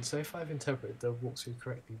I mean, so if I've interpreted the walkthrough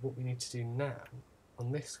correctly, what we need to do now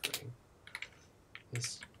on this screen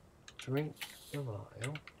is drink the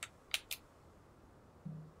vial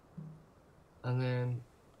and then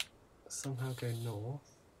somehow go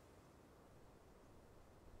north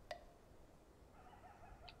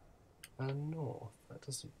and north. That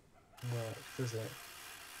doesn't work, does it?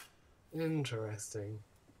 Interesting.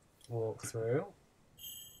 Walk through.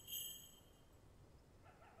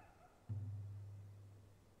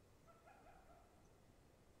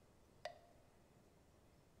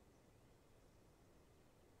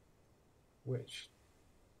 Which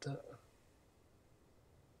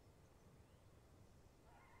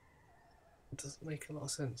doesn't make a lot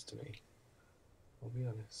of sense to me, I'll be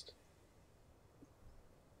honest.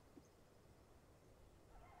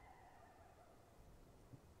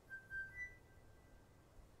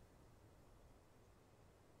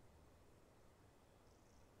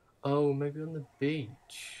 Oh, maybe on the beach.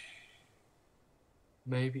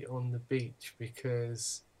 Maybe on the beach,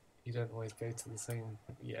 because you don't always go to the same...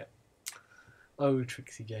 Yeah. Oh,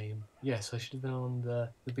 tricksy game. Yes, I should have been on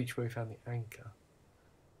the beach where we found the anchor.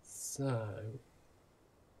 So,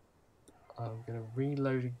 I'm going to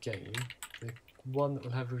reload a game. The one that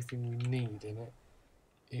will have everything we need in it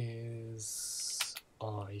is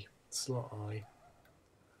slot I.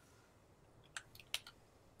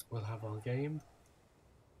 We'll have our game.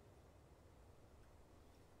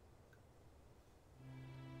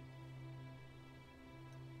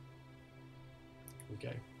 Here we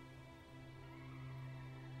go.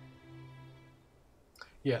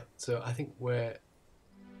 Yeah, so I think where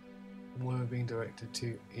we're being directed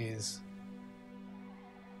to is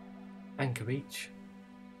Anchor Beach,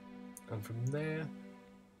 and from there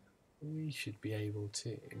we should be able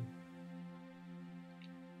to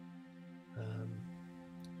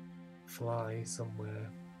fly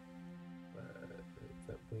somewhere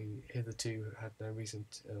that we hitherto had no reason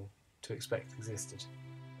to expect existed.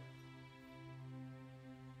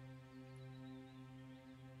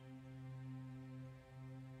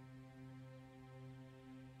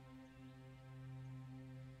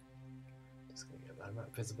 Just going to get that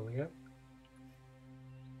map visible again.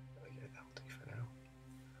 Okay, that'll do for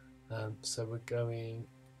now. So we're going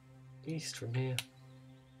east from here.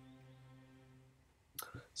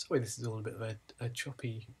 Sorry, this is all a bit of a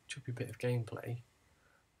choppy bit of gameplay.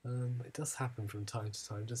 It does happen from time to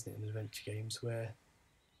time, doesn't it, in adventure games where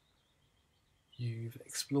you've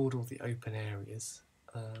explored all the open areas,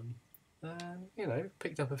 and you know,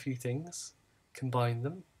 picked up a few things, combined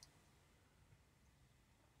them,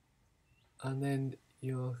 and then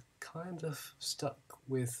you're kind of stuck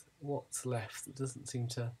with what's left that doesn't seem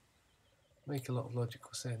to make a lot of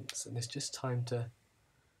logical sense, and it's just time to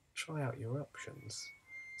try out your options.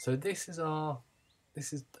 So this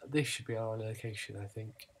should be our location, I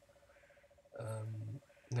think.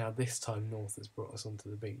 Now this time north has brought us onto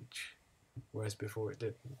the beach, whereas before it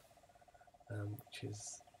didn't, which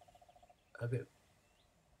is a bit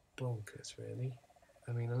bonkers, really.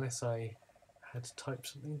 I mean, unless I had typed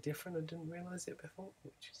something different and didn't realise it before,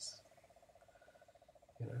 which is,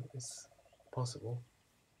 you know, is possible.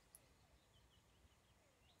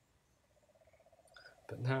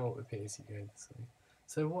 But now it appears you go this way.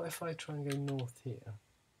 So what if I try and go north here?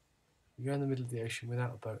 You go in the middle of the ocean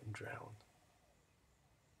without a boat and drown.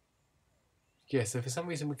 Yeah, so for some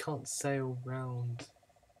reason we can't sail round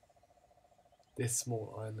this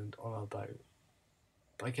small island on our boat.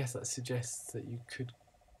 But I guess that suggests that you could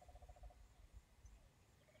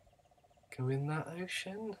go in that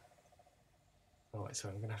ocean? Oh, wait,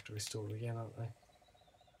 sorry, I'm going to have to restore again, aren't I?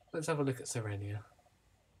 Let's have a look at Serenia.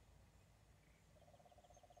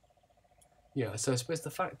 Yeah, so I suppose the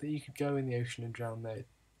fact that you could go in the ocean and drown there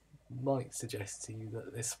might suggest to you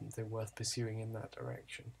that there's something worth pursuing in that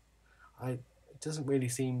direction. It doesn't really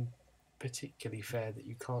seem particularly fair that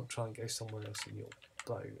you can't try and go somewhere else in your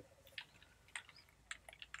boat.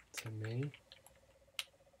 To me.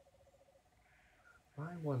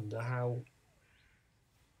 I wonder how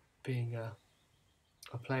being a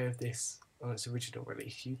player of this on its original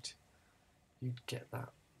release, you'd get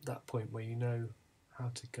that point where you know how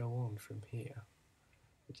to go on from here.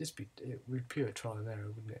 It would be pure trial and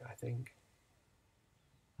error, wouldn't it, I think.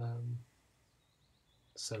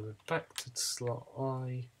 So we're back to slot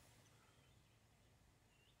I.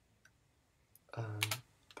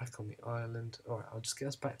 Back on the island. Alright, I'll just get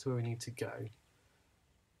us back to where we need to go.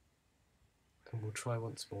 we'll try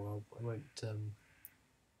once more. I won't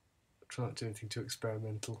try not to do anything too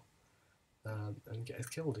experimental and get us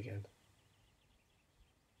killed again.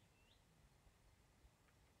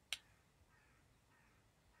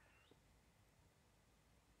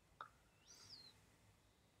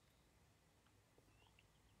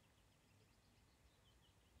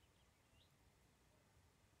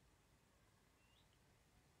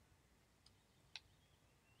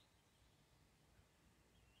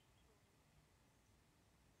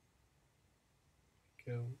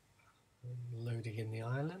 Go loading in the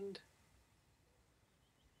island.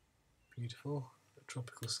 Beautiful, a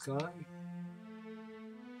tropical sky.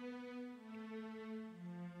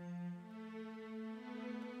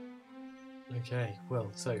 Okay,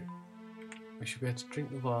 well, so we should be able to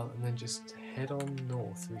drink the vial and then just head on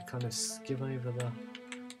north. We kind of skim over the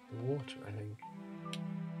water, I think.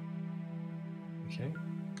 Okay,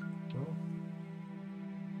 well,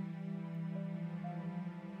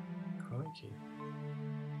 crikey.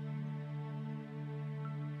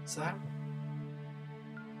 So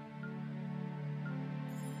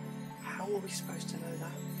how were we supposed to know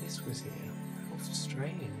that this was here? How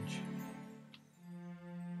strange.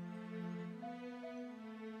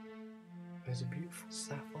 There's a beautiful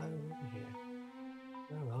sapphire ring here.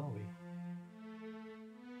 Where are we?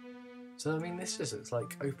 So I mean, this just looks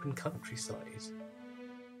like open countryside,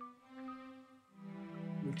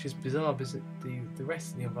 which is bizarre because the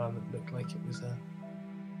rest of the environment looked like it was a.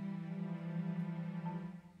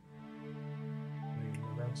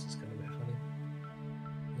 The mouse is kind of a bit funny.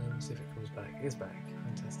 Let's see if it comes back. It's back.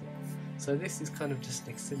 Fantastic. So this is kind of just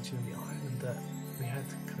an extension of the island that we had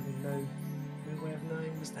kind of no way of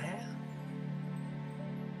knowing was there.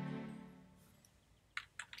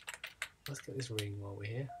 Let's get this ring while we're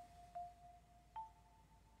here.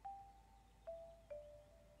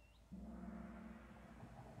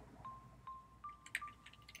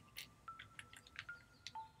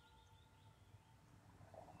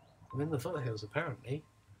 I'm in the foothills apparently.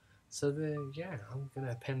 So yeah, I'm going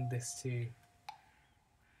to append this to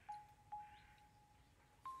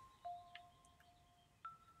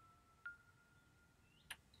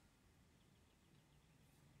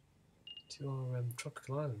our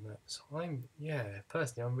tropical island maps.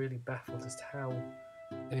 Personally, I'm really baffled as to how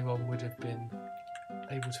anyone would have been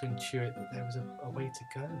able to intuit that there was a way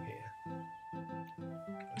to go here.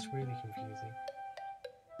 That's really confusing.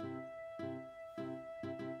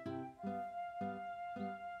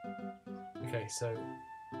 Okay, so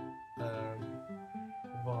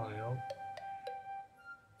vial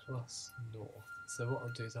plus north. So what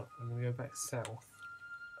I'll do is I'm going to go back south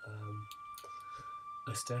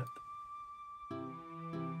a step.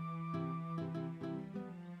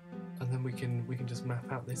 And then we can just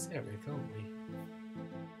map out this area, can't we?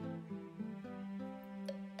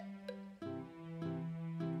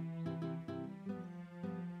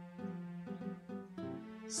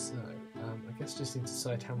 So I guess just need to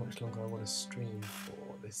decide how much longer I want to stream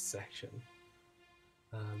for this section,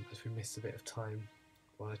 as we missed a bit of time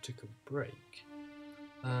while I took a break.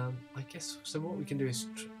 I guess so. What we can do is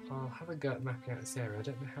I'll have a go at mapping out this area. I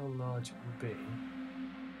don't know how large it will be.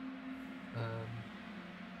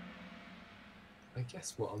 I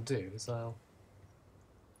guess what I'll do is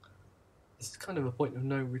this is kind of a point of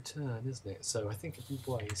no return, isn't it? So I think it'd be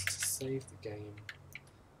wise to save the game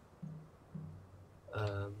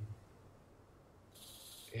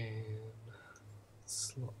in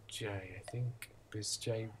slot J, I think, because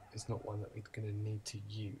J is not one that we're going to need to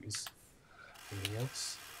use anything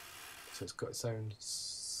else. So it's got its own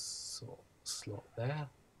sort of slot there.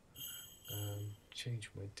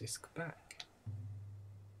 Change my disc back.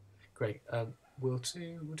 Great. We'll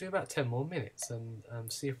do about 10 more minutes and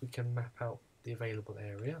see if we can map out the available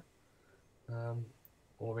area,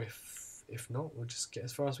 or if not, we'll just get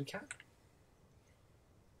as far as we can.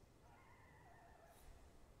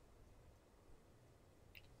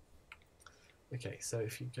 Okay, so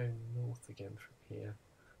if you go north again from here,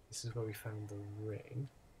 this is where we found the ring.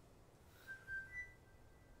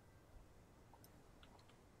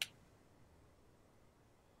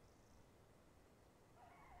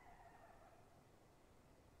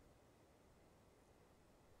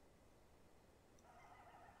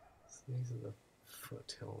 These are the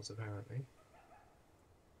foothills, apparently.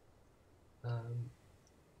 I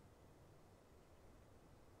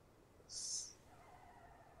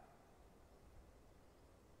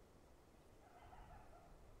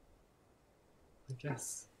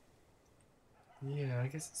guess. Yeah, I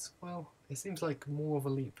guess it's, well, it seems like more of a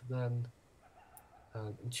leap than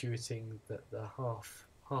intuiting that the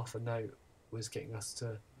half a note was getting us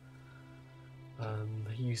to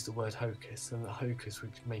he used the word hocus, and the hocus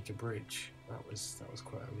would make a bridge. That was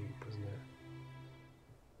quite a leap, wasn't it?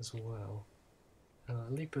 As well, a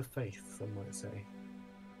leap of faith, some might say.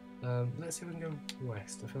 Let's see if we can go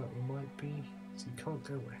west. I feel like we might be. So you can't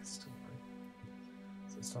go west. Right?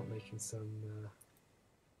 So let's start making some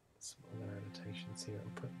other annotations here.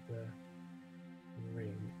 I'll put the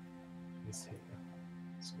ring is here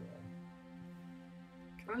as well.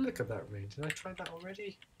 Can I look at that ring? Did I try that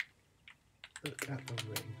already? Look at the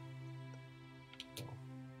ring. Oh,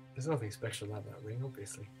 there's nothing special about that ring,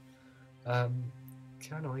 obviously.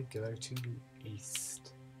 Can I go to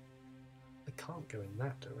east? I can't go in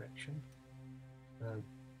that direction.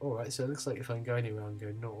 Alright, so it looks like if I can go anywhere, I can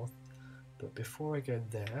go north. But before I go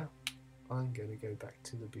there, I'm going to go back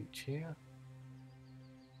to the beach here.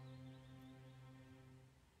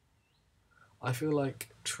 I feel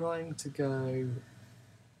like trying to go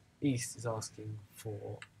east is asking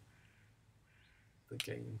for the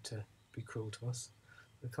game to be cruel to us.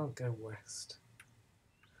 We can't go west.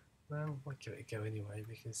 Well, I might give it a go anyway,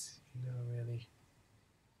 because you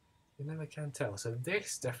never can tell. So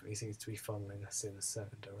this definitely seems to be funneling us in a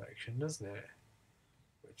certain direction, doesn't it?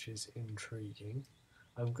 Which is intriguing.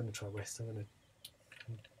 I'm going to try west. I'm going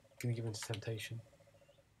to give in to temptation.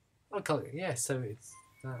 Oh, can't. Yeah, so it's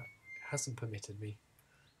that hasn't permitted me.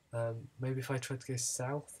 Maybe if I tried to go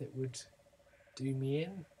south, it would do me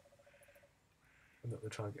in. I'm not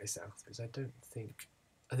going to try and go south because I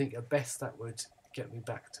think at best that would get me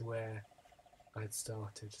back to where I'd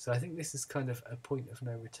started. So I think this is kind of a point of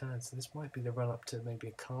no return. So this might be the run up to maybe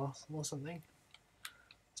a castle or something.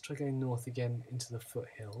 Let's try going north again into the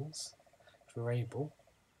foothills if we're able.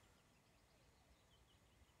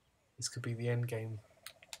 This could be the end game.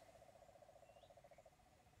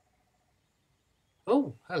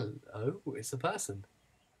 Oh, hello, it's a person.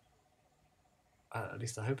 At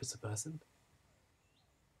least I hope it's a person.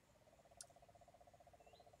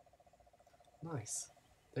 Nice.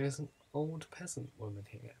 There's an old peasant woman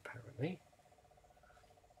here, apparently.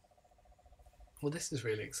 Well, this is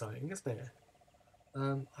really exciting, isn't it?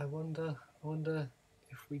 I wonder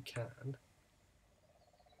if we can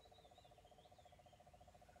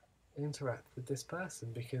interact with this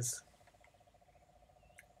person, because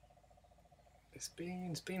it's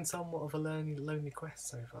been somewhat of a lonely quest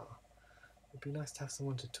so far. It'd be nice to have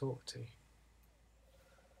someone to talk to.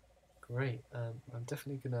 Great. I'm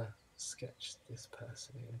definitely gonna sketch this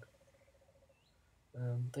person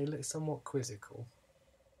in. They look somewhat quizzical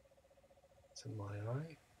to my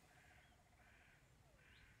eye.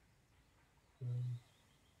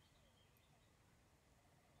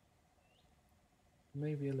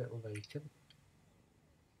 Maybe a little vacant.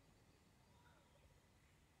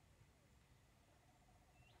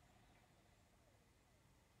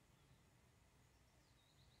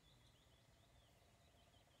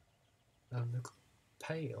 Look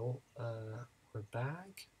pale, or a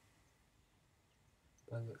bag,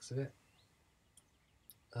 by the looks of it.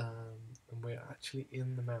 And we're actually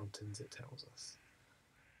in the mountains, it tells us,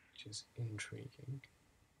 which is intriguing.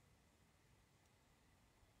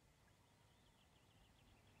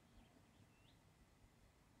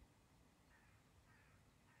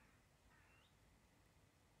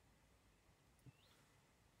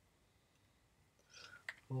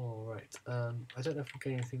 Alright, I don't know if we'll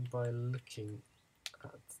get anything by looking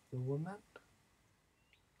at the woman.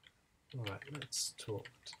 Alright, let's talk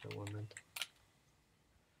to the woman.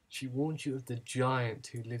 She warns you of the giant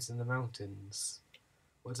who lives in the mountains.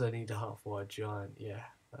 What do I need a harp for? A giant? Yeah,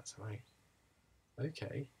 that's right.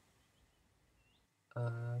 Okay.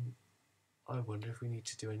 I wonder if we need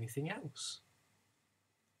to do anything else.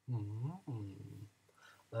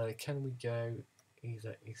 Can we go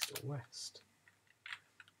either east or west?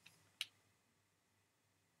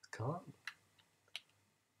 Can't.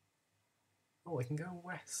 Oh, I can go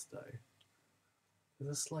west though.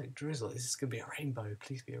 There's a slight drizzle. Is this going to be a rainbow?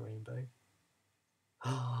 Please be a rainbow.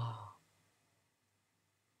 Ah.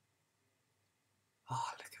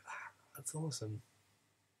 Oh, look at that. That's awesome.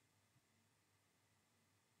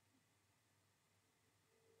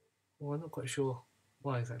 Well, I'm not quite sure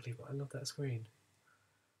why exactly, but I love that screen.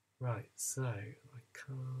 Right, so I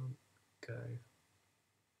can't go.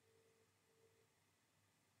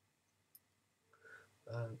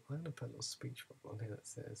 I'm going to put a little speech bubble on here that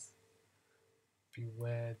says,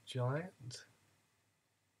 "Beware giant."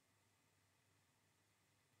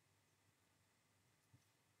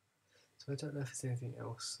 So I don't know if there's anything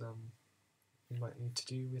else we might need to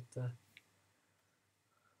do with the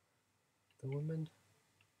woman.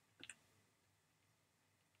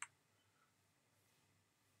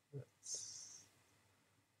 Let's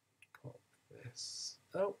pop this.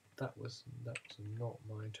 Oh, that was not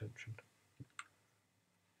my intention.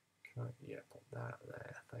 Can I, yeah, put that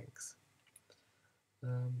there, thanks.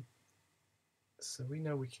 So we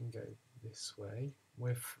know we can go this way.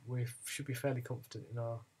 We should be fairly confident in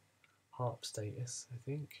our harp status, I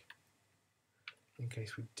think, in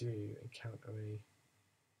case we do encounter a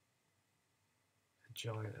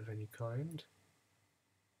giant of any kind.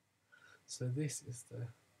 So this is the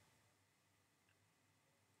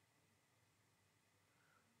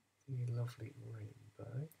lovely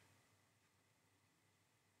rainbow.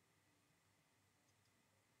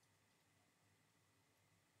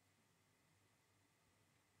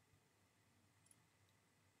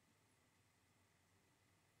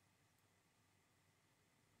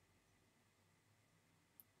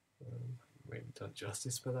 Really done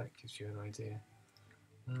justice, but that gives you an idea.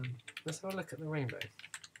 Let's have a look at the rainbow.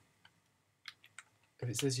 If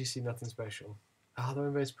it says you see nothing special. Ah, the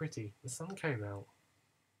rainbow's pretty. The sun came out.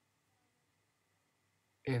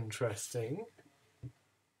 Interesting.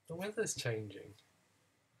 The weather's changing.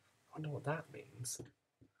 I wonder what that means.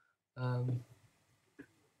 Alrighty,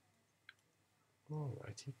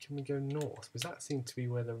 can we go north? Because that seemed to be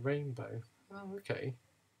where the rainbow... Oh, okay.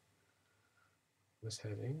 Was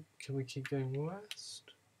heading. Can we keep going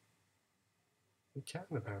west? We can,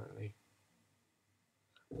 apparently.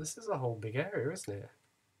 This is a whole big area, isn't it?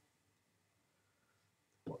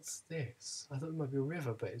 What's this? I thought it might be a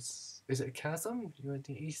river, but it's... Is it a chasm? You're at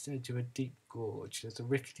the east edge of a deep gorge. There's a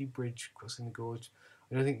rickety bridge crossing the gorge.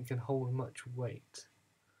 I don't think it can hold much weight.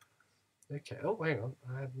 Okay, oh, hang on.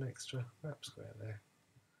 I had an extra map square there.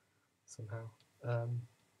 Somehow. Can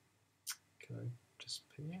I just...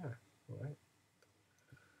 Yeah, alright.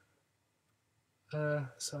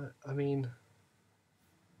 So, I mean...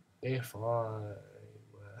 If I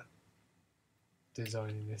were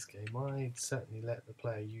designing this game, I'd certainly let the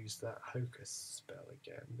player use that hocus spell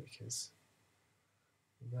again, because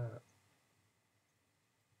that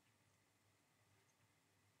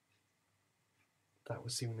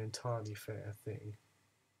would seem an entirely fair thing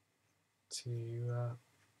to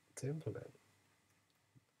implement.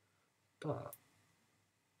 But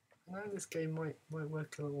I know this game might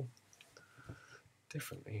work a little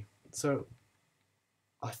differently. So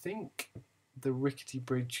I think the rickety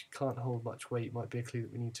bridge can't hold much weight might be a clue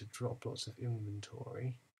that we need to drop lots of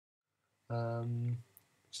inventory,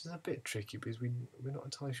 which is a bit tricky because we're not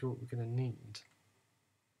entirely sure what we're going to need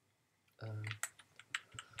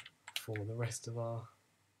for the rest of our...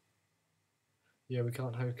 Yeah, we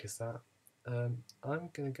can't hocus that. I'm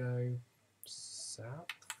going to go south.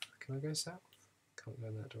 Can I go south? Can't go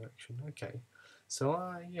in that direction. Okay, so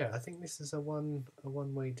I think this is a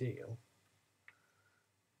one-way deal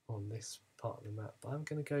on this part of the map, but I'm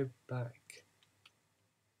going to go back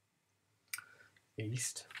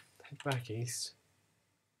east, head back east.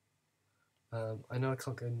 I know I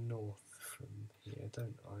can't go north from here,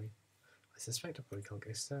 don't I? I suspect I probably can't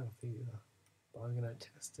go south either, but I'm going to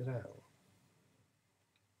test it out.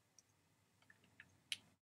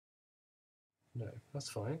 No, that's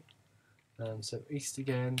fine. So east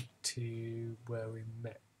again to where we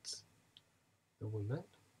met the woman.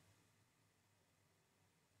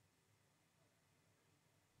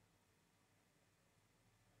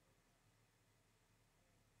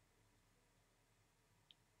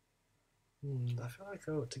 I feel like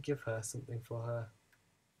I ought to give her something for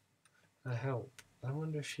her help. I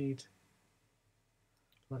wonder if she'd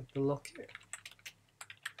like the locket.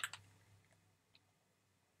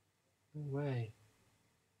 No way.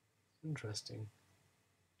 Interesting.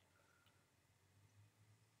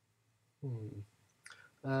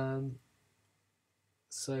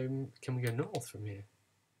 So can we go north from here?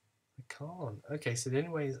 I can't. Okay, so the only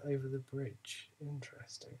way is over the bridge.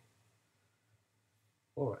 Interesting.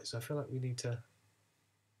 Alright, so I feel like we need to...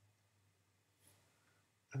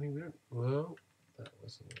 I mean, we don't... Well, that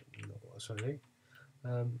wasn't not what I was trying to do.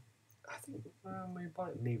 I think we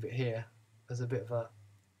might leave it here as a bit of a...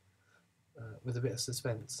 with a bit of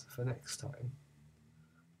suspense for next time.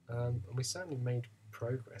 And we certainly made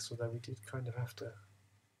progress, although we did kind of have to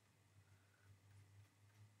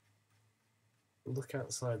look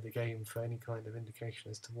outside the game for any kind of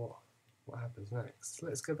indication as to what happens next.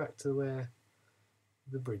 Let's go back to where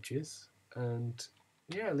the bridge is and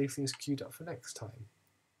yeah, leave things queued up for next time.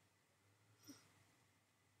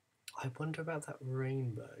 I wonder about that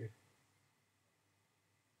rainbow.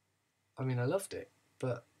 I mean, I loved it,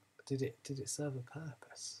 but did it serve a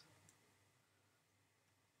purpose?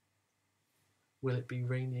 Will it be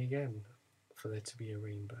rainy again for there to be a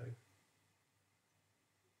rainbow?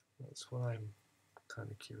 That's what I'm kind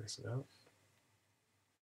of curious about.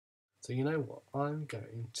 So you know what? I'm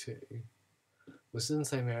going to We're still in the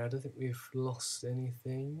same area. I don't think we've lost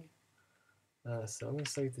anything. So I'm going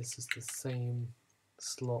to say this is the same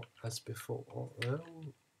slot as before. Oh,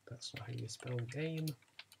 that's not how you spell game.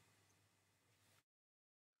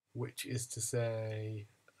 Which is to say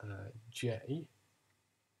J.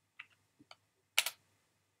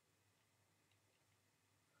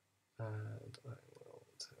 And I will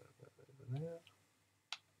turn that over there.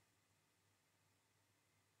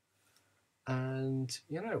 And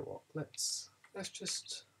you know what? Let's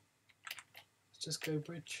just go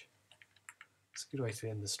bridge. It's a good way to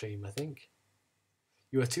end the stream, I think.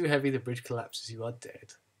 You are too heavy, the bridge collapses, you are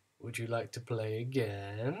dead. Would you like to play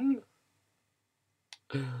again?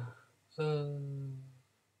 You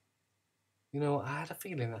know what, I had a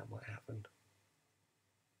feeling that might happen.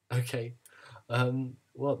 Okay,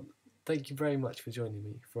 well, thank you very much for joining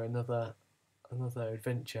me for another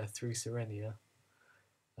adventure through Serenia,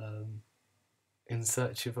 in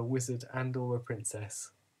search of a wizard and or a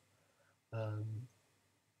princess.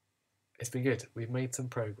 It's been good. We've made some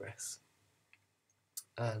progress.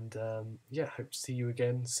 And yeah, hope to see you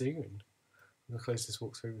again soon. I'm going to close this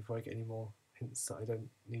walkthrough before I get any more hints that I don't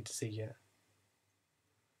need to see yet.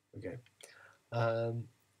 Okay.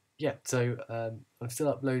 Yeah, so I'm still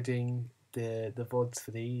uploading the VODs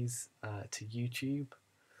for these to YouTube.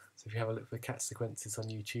 So if you have a look for cat sequences on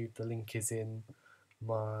YouTube, the link is in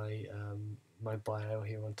my my bio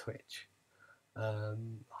here on Twitch.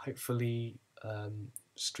 Hopefully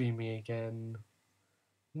streaming again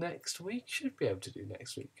next week. Should be able to do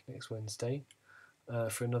next week, next Wednesday,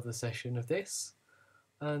 for another session of this.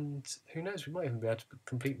 And who knows, we might even be able to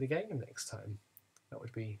complete the game next time.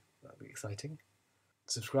 That'd be exciting.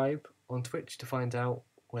 Subscribe on Twitch to find out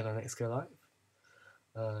when I next go live.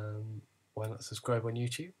 Why not subscribe on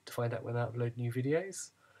YouTube to find out when I upload new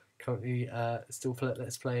videos? Currently still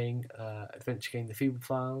let's playing adventure game The Feeble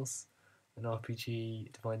Files, an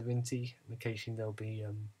RPG Divine Divinity, and occasionally there'll be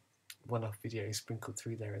one-off videos sprinkled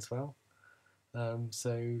through there as well.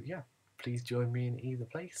 So yeah, please join me in either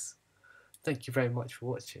place. Thank you very much for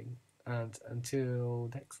watching, and until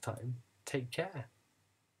next time, take care.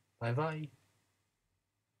 Bye bye.